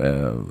ju,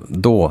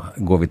 då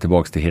går vi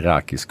tillbaka till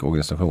hierarkisk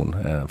organisation.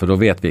 För då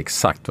vet vi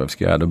exakt vad vi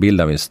ska göra. Då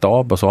bildar vi en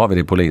stab och så har vi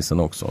det i polisen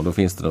också. Och då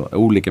finns det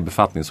olika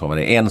befattningshavare.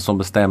 Det är en som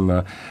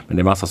bestämmer, men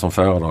det är massa som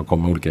föredrar,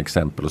 kommer med olika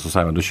exempel. Och så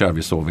säger man, då kör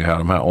vi så. Vi har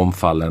de här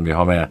omfallen, vi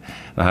har med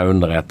de här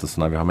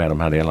underrättelserna, vi har med de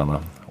här delarna.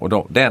 Och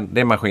då,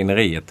 det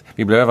maskineriet,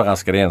 vi blev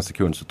överraskade i 1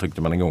 sekund så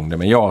tryckte man igång det.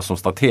 Men jag som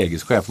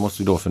strategisk chef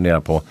måste ju då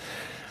fundera på,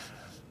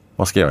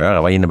 vad ska jag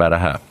göra? Vad innebär det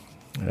här?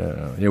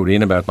 Jo, det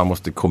innebär att man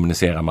måste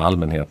kommunicera med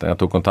allmänheten. Jag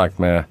tog kontakt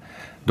med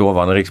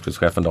dåvarande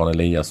rikspolischefen Dan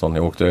Eliasson.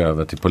 Jag åkte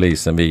över till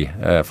polisen. Vi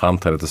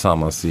framträdde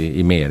tillsammans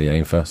i media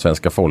inför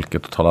svenska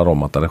folket och talade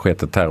om att det hade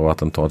skett ett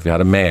terrorattentat. Vi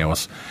hade med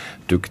oss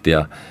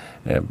duktiga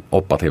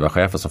operativa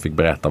chefer som fick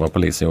berätta vad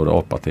polisen gjorde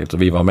operativt.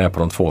 Och vi var med på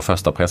de 2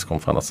 första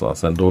presskonferenserna.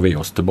 Sen drog vi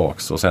oss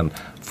tillbaks och sen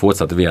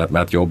fortsatte vi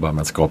med att jobba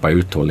med att skapa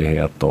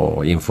uthållighet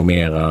och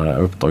informera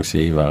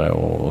uppdragsgivare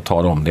och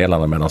ta de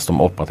delarna medan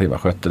de operativa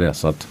skötte det.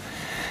 Så att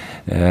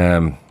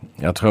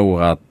jag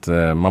tror att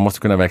man måste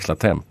kunna växla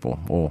tempo.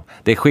 Och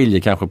det skiljer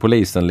kanske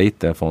polisen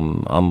lite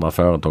från andra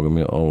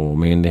företag och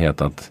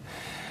myndigheter, att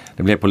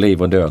det blir på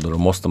liv och död och då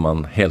måste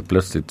man helt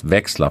plötsligt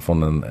växla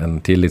från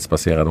en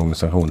tillitsbaserad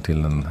organisation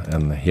till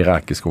en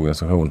hierarkisk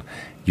organisation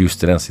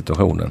just i den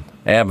situationen.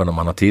 Även om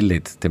man har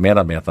tillit till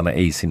medarbetarna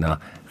i sina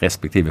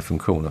respektive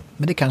funktioner.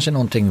 Men det är kanske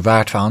någonting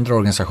värt för andra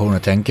organisationer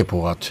att tänka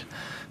på, att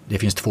det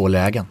finns 2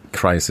 lägen.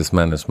 Crisis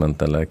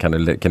management, eller kan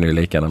det ju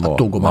lika gärna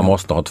vara. Man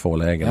måste ha 2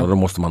 lägen och då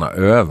måste man ha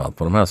övat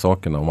på de här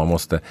sakerna och man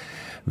måste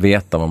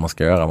veta vad man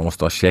ska göra. Man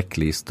måste ha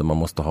checklistor, man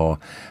måste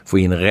få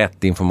in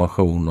rätt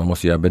information, man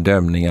måste göra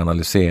bedömning,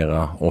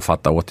 analysera och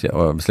fatta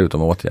beslut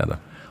om åtgärder.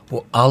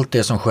 Och allt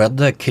det som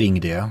skedde kring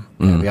det,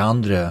 vi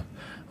andra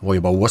var ju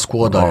bara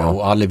åskådare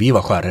och alla vi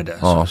var skärrade.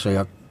 Ja. Så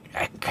jag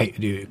kan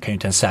ju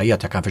inte ens säga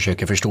att jag kan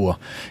försöka förstå.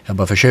 Jag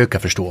bara försöker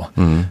förstå.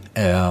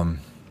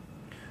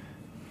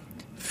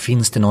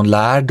 Finns det någon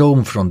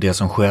lärdom från det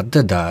som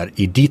skedde där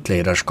i ditt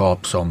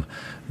ledarskap som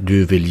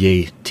du vill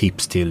ge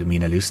tips till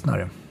mina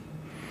lyssnare?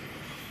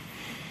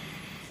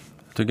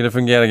 Jag tycker det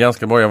fungerar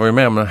ganska bra. Jag var ju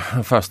med om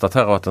den första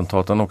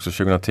terrorattentaten också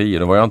 2010.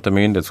 Då var jag inte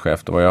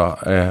myndighetschef, då var jag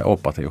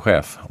operativ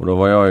chef. Och då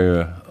var jag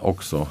ju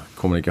också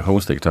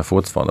kommunikationsdirektör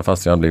fortfarande,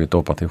 fast jag hade blivit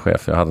operativ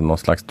chef. Jag hade någon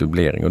slags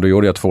dubblering och då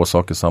gjorde jag 2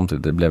 saker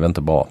samtidigt. Det blev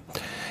inte bra.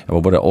 Jag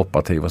var både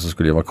operativ och så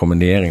skulle jag vara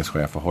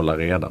kommenderingschef och hålla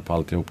reda på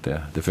alltihop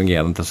det. Det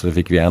fungerade inte, så det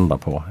fick vi ändra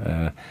på.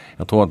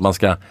 Jag tror att man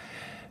ska,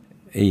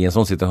 i en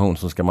sån situation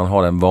så ska man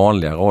ha den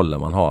vanliga rollen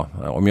man har.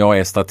 Om jag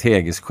är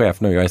strategisk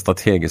chef nu, jag är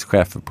strategisk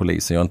chef för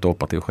polisen, jag är inte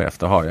operativ chef.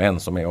 Då har jag en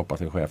som är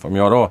operativ chef. Om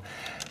jag då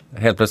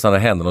helt plötsligt när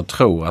det händer och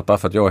tror att bara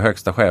för att jag är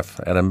högsta chef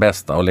är den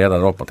bästa och leder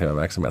den operativa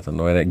verksamheten,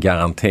 då är det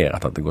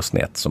garanterat att det går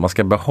snett. Så man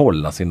ska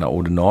behålla sina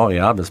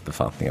ordinarie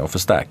arbetsbefattningar och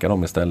förstärka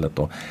dem istället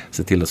och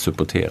se till att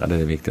supportera. Det är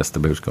det viktigaste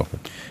budskapet.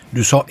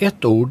 Du sa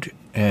ett ord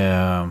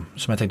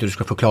som jag tänkte du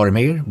ska förklara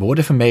mer,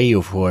 både för mig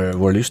och för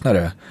våra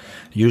lyssnare.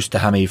 Just det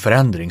här med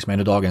förändring som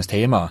är dagens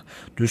tema.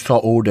 Du sa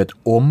ordet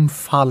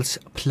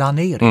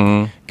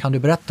omfallsplanering. Kan du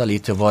berätta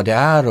lite vad det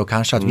är och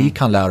kanske att vi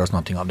kan lära oss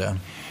någonting av det?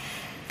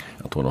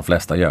 Jag tror de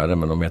flesta gör det,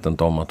 men de vet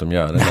inte om att de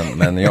gör det.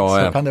 Men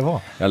så kan det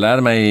vara. Jag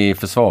lärde mig i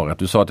försvaret.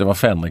 Du sa att jag var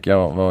fänrik.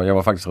 Jag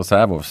var faktiskt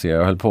reservofficer.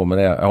 Jag höll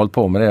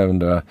på med det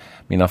under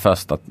mina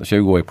första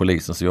 20 år i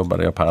polisen, så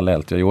jobbade jag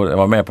parallellt. Jag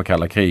var med på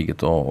kalla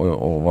kriget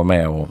och var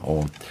med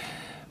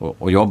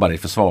och jobbade i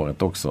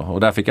försvaret också. Och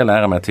där fick jag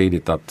lära mig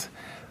tidigt att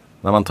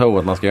när man tror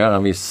att man ska göra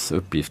en viss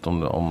uppgift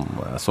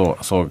så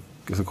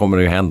kommer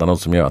det ju hända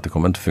något som gör att det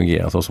kommer inte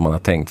fungera så som man har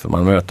tänkt. För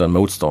man möter en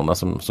motståndare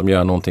som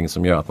gör någonting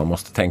som gör att man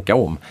måste tänka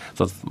om.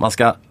 Så att man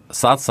ska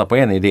satsa på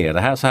en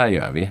idé. Så här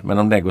gör vi. Men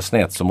om det går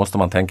snett så måste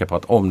man tänka på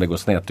att om det går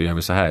snett då gör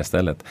vi så här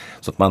istället.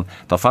 Så att man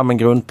tar fram en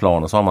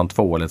grundplan och så har man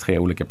 2 eller 3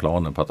 olika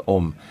planer på att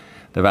om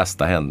det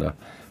värsta händer,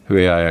 hur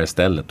gör jag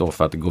istället då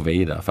för att gå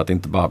vidare? För att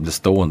inte bara bli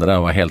stående där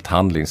och vara helt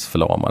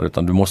handlingsförlamad.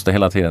 Utan du måste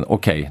hela ttiden,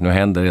 okej, nu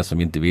händer det som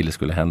vi inte ville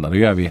skulle hända.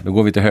 Då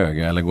går vi till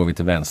höger eller går vi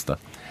till vänster.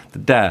 Det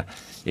där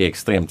är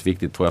extremt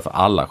viktigt tror jag för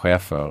alla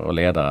chefer och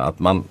ledare. Att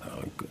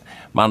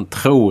man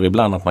tror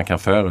ibland att man kan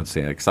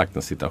förutse exakt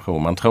en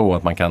situation. Man tror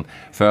att man kan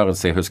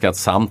förutse hur ska ett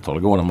samtal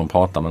gå när man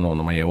pratar med någon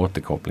och man ger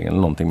återkoppling eller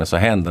någonting. Men så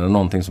händer det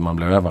någonting som man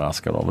blir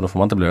överraskad av. Och då får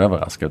man inte bli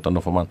överraskad utan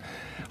då får man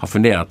ha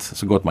funderat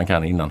så gott man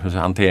kan innan. Hur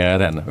hanterar jag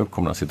den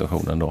uppkomna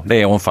situationen då?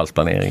 Det är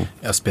omfallsplanering.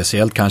 Ja,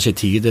 speciellt kanske i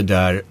tider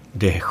där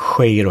det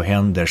sker och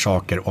händer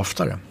saker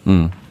oftare.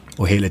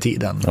 Och hela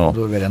tiden. Ja.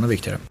 Då är det ännu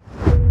viktigare.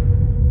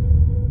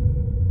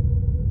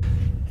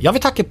 Jag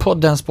vill tacka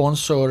poddens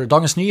sponsor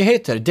Dagens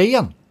Nyheter,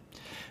 DN.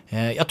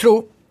 Jag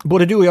tror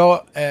både du och jag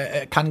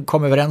kan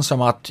komma överens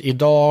om att i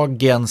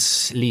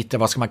dagens lite,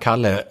 vad ska man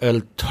kalla det,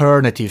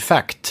 alternative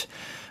fact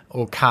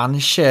och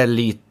kanske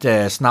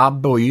lite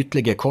snabba och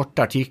ytliga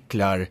korta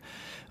artiklar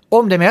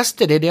om det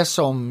mesta, det är det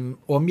som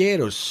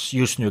omger oss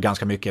just nu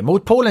ganska mycket.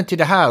 Motpolen till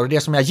det här och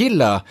det som jag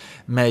gillar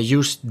med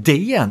just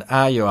DN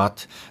är ju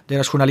att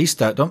deras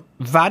journalister, de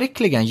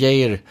verkligen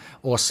ger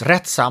oss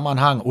rätt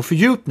sammanhang och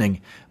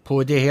fördjupning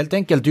på det helt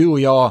enkelt du och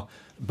jag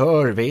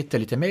bör veta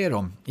lite mer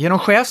om. Genom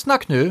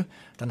Chefsnack nu,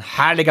 den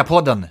härliga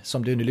podden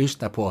som du nu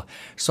lyssnar på,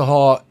 så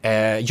har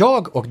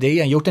jag och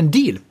DN gjort en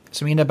deal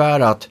som innebär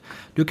att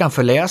du kan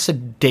få läsa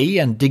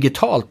DN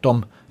digitalt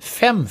de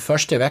 5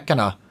 första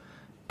veckorna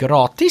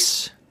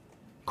gratis,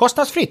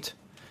 kostnadsfritt.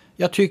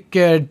 Jag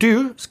tycker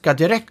du ska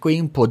direkt gå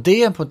in på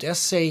dn.se/Svante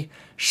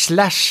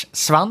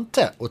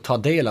och ta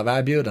del av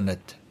erbjudandet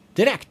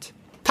direkt.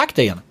 Tack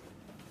DN!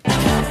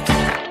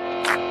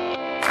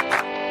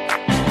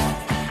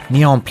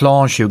 Ni har en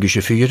plan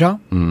 2024.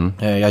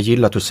 Jag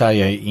gillar att du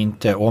säger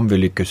inte om vi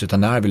lyckas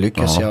utan när vi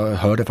lyckas. Ja. Jag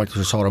hörde faktiskt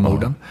att du sa de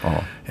orden.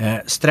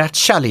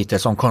 Stretcha lite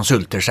som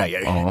konsulter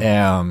säger.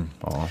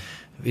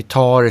 Vi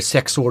tar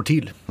 6 år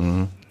till.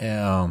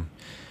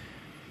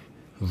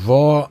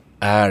 Vad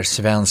är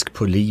svensk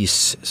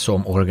polis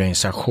som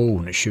organisation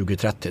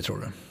 2030 tror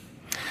du?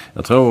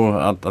 Jag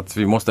tror att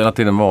vi måste hela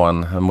tiden vara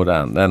en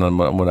av de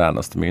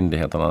modernaste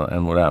myndigheterna,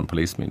 en modern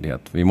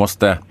polismyndighet. Vi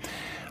måste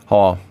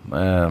ha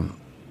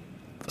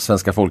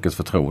svenska folkets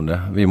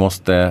förtroende. Vi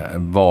måste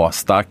vara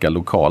starka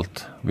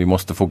lokalt. Vi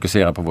måste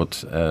fokusera på vårt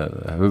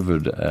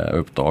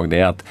huvuduppdrag. Det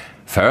är att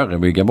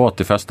förebygga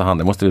brott i första hand.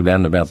 Det måste vi bli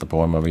ännu bättre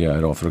på än vad vi gör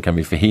idag. För då kan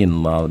vi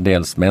förhindra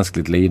dels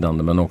mänskligt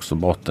lidande men också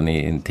brotten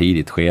i en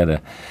tidigt skede.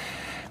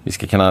 Vi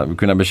ska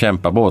kunna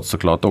bekämpa brott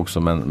såklart också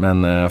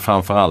men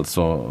framförallt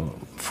så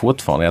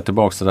fortfarande är jag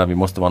tillbaka till där vi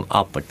måste vara en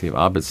attraktiv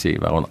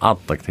arbetsgivare och en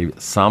attraktiv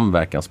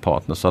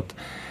samverkanspartner så att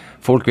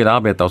folk vill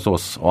arbeta hos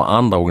oss och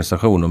andra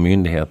organisationer och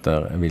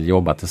myndigheter vill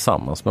jobba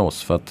tillsammans med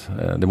oss för att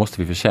det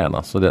måste vi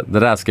förtjäna. Så det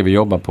där ska vi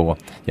jobba på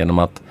genom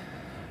att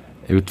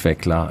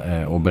utveckla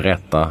och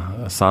berätta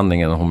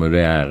sanningen om hur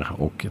det är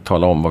och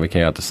tala om vad vi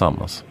kan göra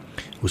tillsammans.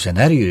 Och sen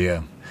är det ju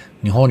det.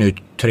 Ni har nu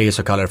 3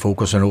 så kallade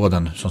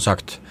fokusområden, som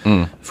sagt,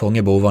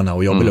 fånga bovarna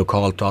och jobba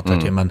lokalt och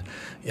attraktivt. Men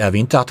är vi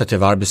inte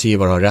attraktiva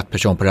arbetsgivare och har rätt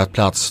person på rätt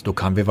plats, då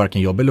kan vi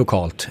varken jobba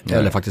lokalt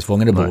eller faktiskt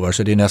fånga bovar.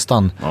 Så det är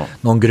nästan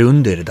någon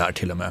grund i det där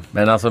till och med.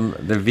 Men alltså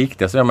det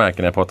viktigaste jag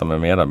märker när jag pratar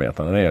med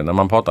medarbetarna är när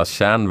man pratar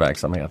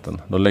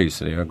kärnverksamheten, då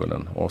lyser det i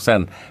ögonen. Och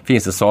sen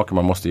finns det saker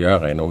man måste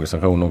göra i en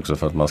organisation också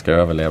för att man ska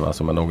överleva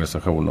som en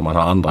organisation och man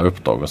har andra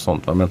uppdrag och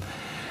sånt. Men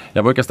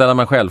jag brukar ställa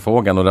mig själv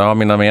frågan och det har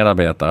mina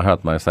medarbetare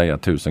hört mig säga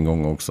 1000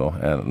 gånger också.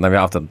 När vi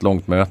har haft ett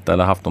långt möte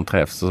eller haft någon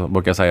träff så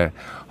brukar jag säga,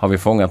 har vi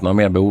fångat några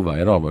mer bovar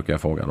idag, brukar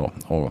jag fråga då.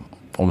 Och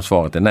om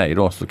svaret är nej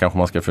då så kanske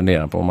man ska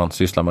fundera på om man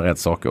sysslar med rätt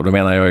saker. Och då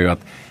menar jag ju att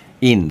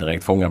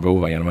indirekt fånga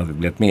bovar genom att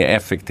bli ett mer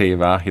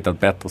effektiva, hitta ett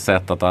bättre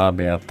sätt att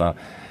arbeta,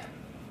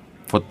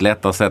 få ett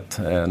lättare sätt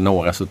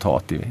nå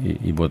resultat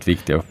i vårt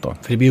viktiga uppdrag.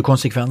 För det blir ju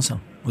konsekvensen.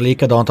 Och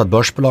likadant att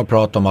börsbolag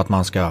pratar om att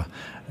man ska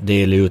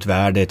dela ut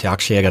värde till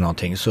aktieägare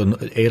någonting. Så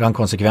eran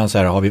konsekvens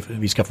är att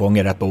vi ska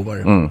fånga rätt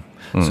bovar.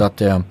 Så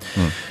att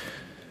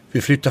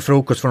vi flyttar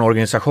fokus från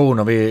organisation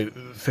och vi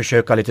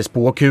försöker lite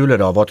spåkulor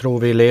då. Vad tror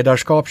vi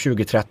ledarskap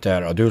 2030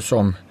 är då? Du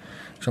som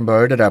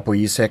började där på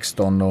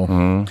I16 och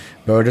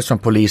började som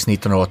polis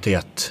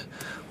 1981.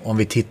 Om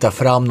vi tittar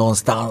fram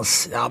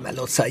någonstans, men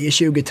låt säga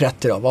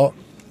 2030 då.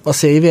 Vad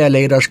säger vi är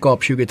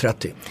ledarskap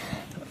 2030?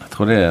 Jag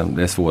tror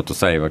det är svårt att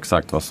säga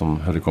exakt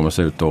hur det kommer att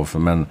se ut då.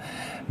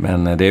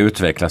 Men det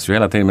utvecklas ju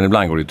hela tiden, men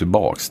ibland går det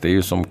tillbaks. Det är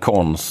ju som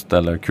konst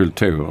eller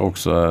kultur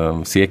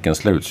också. Cirkeln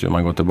sluts ju.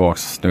 Man går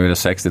tillbaks, nu är det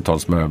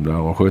 60-talsmöbler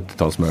och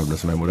 70-talsmöbler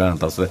som är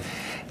modernt.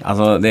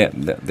 Alltså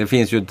det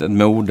finns ju ett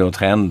mode och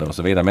trender och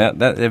så vidare. Men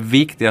den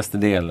viktigaste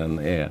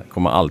delen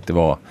kommer alltid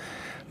vara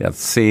Det är att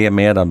se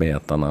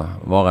medarbetarna,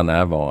 vara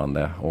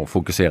närvarande och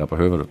fokusera på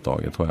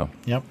huvuduppdraget, tror jag.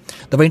 Ja.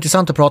 Det var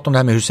intressant att prata om det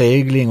här med hur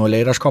segling och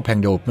ledarskap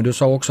hängde upp, men du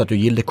sa också att du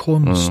gillade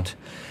konst.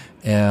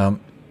 Jag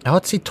har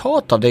ett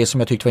citat av dig som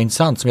jag tyckte var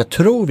intressant, som jag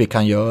tror vi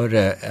kan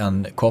göra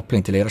en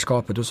koppling till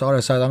ledarskapet. Du sa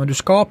det så här, men du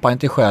skapar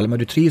inte själv, men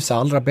du trivs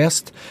allra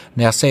bäst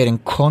när jag ser en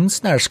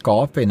konstnär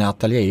skapa i en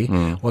ateljé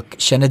och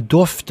känner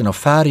doften och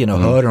färgen och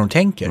hör hur de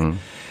tänker.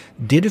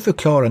 Det du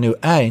förklarar nu,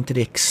 är inte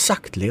det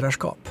exakt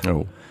ledarskap?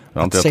 Jo, det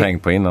har inte jag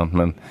tänkt på innan,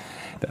 men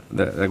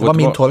det var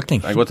min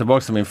tolkning. Jag går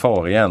tillbaka till min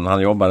far igen.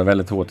 Han jobbade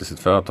väldigt hårt i sitt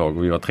företag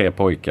och vi var 3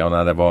 pojkar, och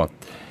när det var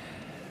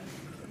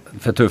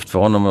för tufft för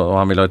honom och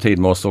han ville ha tid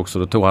med oss också,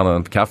 då tog han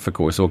en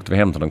kaffekoj, så åkte vi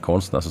hem till en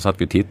konstnär, så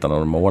satt vi och tittade när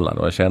de målade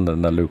och jag kände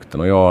den där lukten.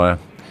 Och jag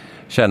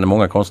känner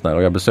många konstnärer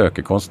och jag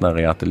besöker konstnärer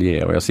i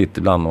ateljéer och jag sitter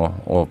ibland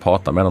och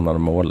pratar med dem när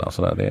de målar.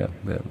 Så där,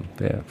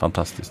 det är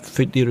fantastiskt.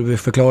 För det du vill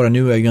förklara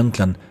nu är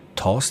egentligen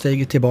ta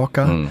steget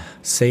tillbaka,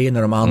 se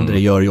när de andra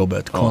gör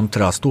jobbet,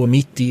 kontra stå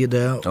mitt i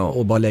det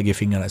och bara lägga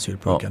fingrarna i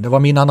syltburken. Ja. Det var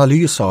min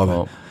analys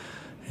av...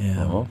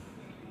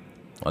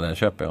 Ja, den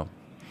köper jag.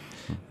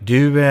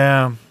 Du...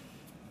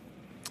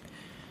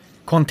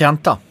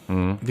 Kontenta.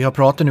 Vi har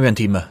pratat nu en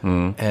timme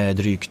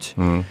drygt.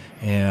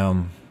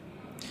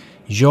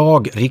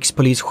 Jag,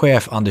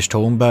 rikspolischef Anders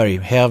Thornberg,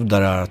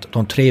 hävdar att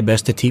de 3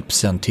 bästa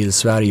tipsen till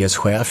Sveriges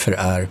chefer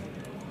är...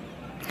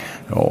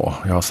 Ja,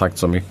 jag har sagt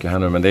så mycket här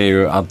nu, men det är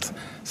ju att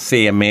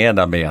se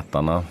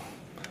medarbetarna,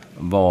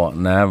 vara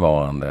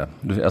närvarande.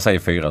 Jag säger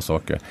 4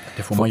 saker.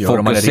 Det får man göra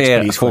om man är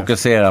rikspolischef.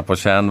 Fokusera på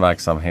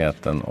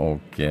kärnverksamheten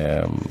och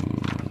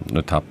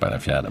nu tappar jag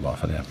den 4:e bara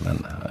för det,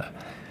 men...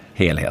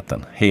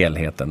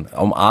 Helheten.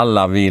 Om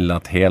alla vill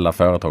att hela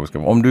företaget ska...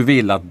 Om du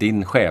vill att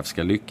din chef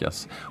ska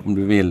lyckas, om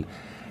du vill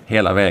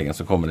hela vägen,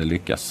 så kommer det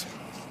lyckas.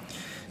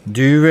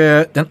 Du,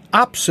 den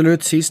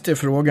absolut sista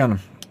frågan.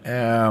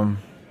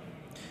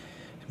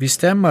 Vi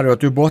stämmer att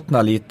du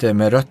bottnar lite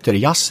med rötter i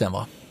jazzen,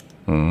 va?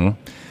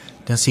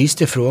 Den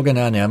sista frågan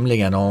är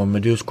nämligen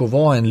om du ska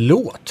vara en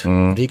låt.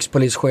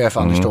 Rikspolischef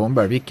Anders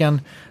Thornberg.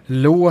 Vilken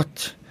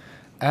låt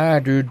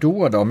är du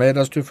då?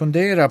 Medan du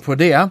funderar på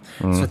det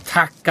så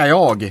tackar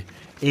jag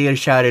er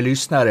kära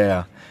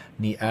lyssnare.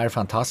 Ni är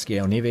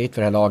fantastiska och ni vet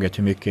för det här laget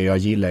hur mycket jag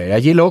gillar er. Jag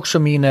gillar också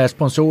mina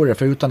sponsorer,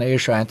 för utan er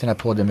så är inte den här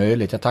podden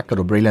möjligt. Jag tackar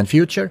då Brilliant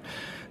Future,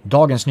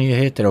 Dagens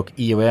Nyheter och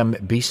IOM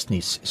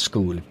Business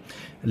School.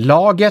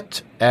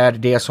 Laget är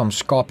det som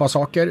skapar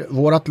saker.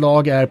 Vårat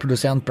lag är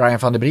producent Brian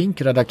van der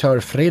Brink, redaktör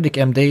Fredrik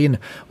Emdin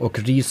och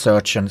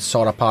researchen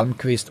Sara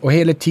Palmqvist och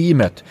hela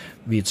teamet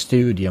vid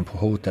studien på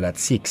Hotel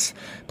 @6.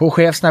 På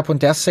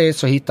chefsnack.se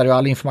så hittar du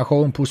all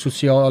information. På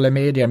sociala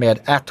medier med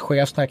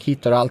 @chefsnack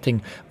hittar du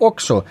allting.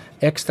 Också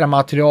extra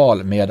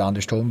material med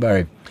Anders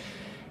Thornberg.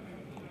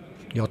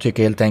 Jag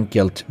tycker helt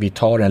enkelt vi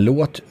tar en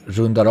låt,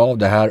 rundar av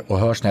det här och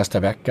hörs nästa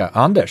vecka.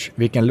 Anders,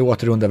 vilken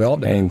låt rundar vi av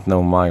det? Ain't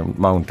no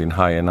mountain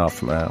high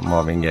enough med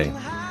Marvin Gaye.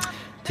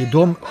 Till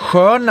de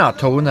sköna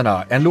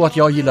tonerna, en låt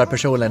jag gillar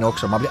personligen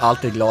också, man blir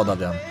alltid glad av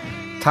den.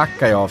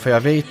 Tackar jag, för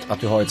jag vet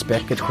att du har ett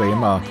späckat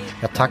schema.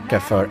 Jag tackar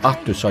för att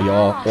du sa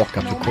ja och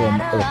att du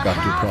kom och att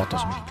du pratar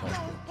så mycket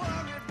klarspråk.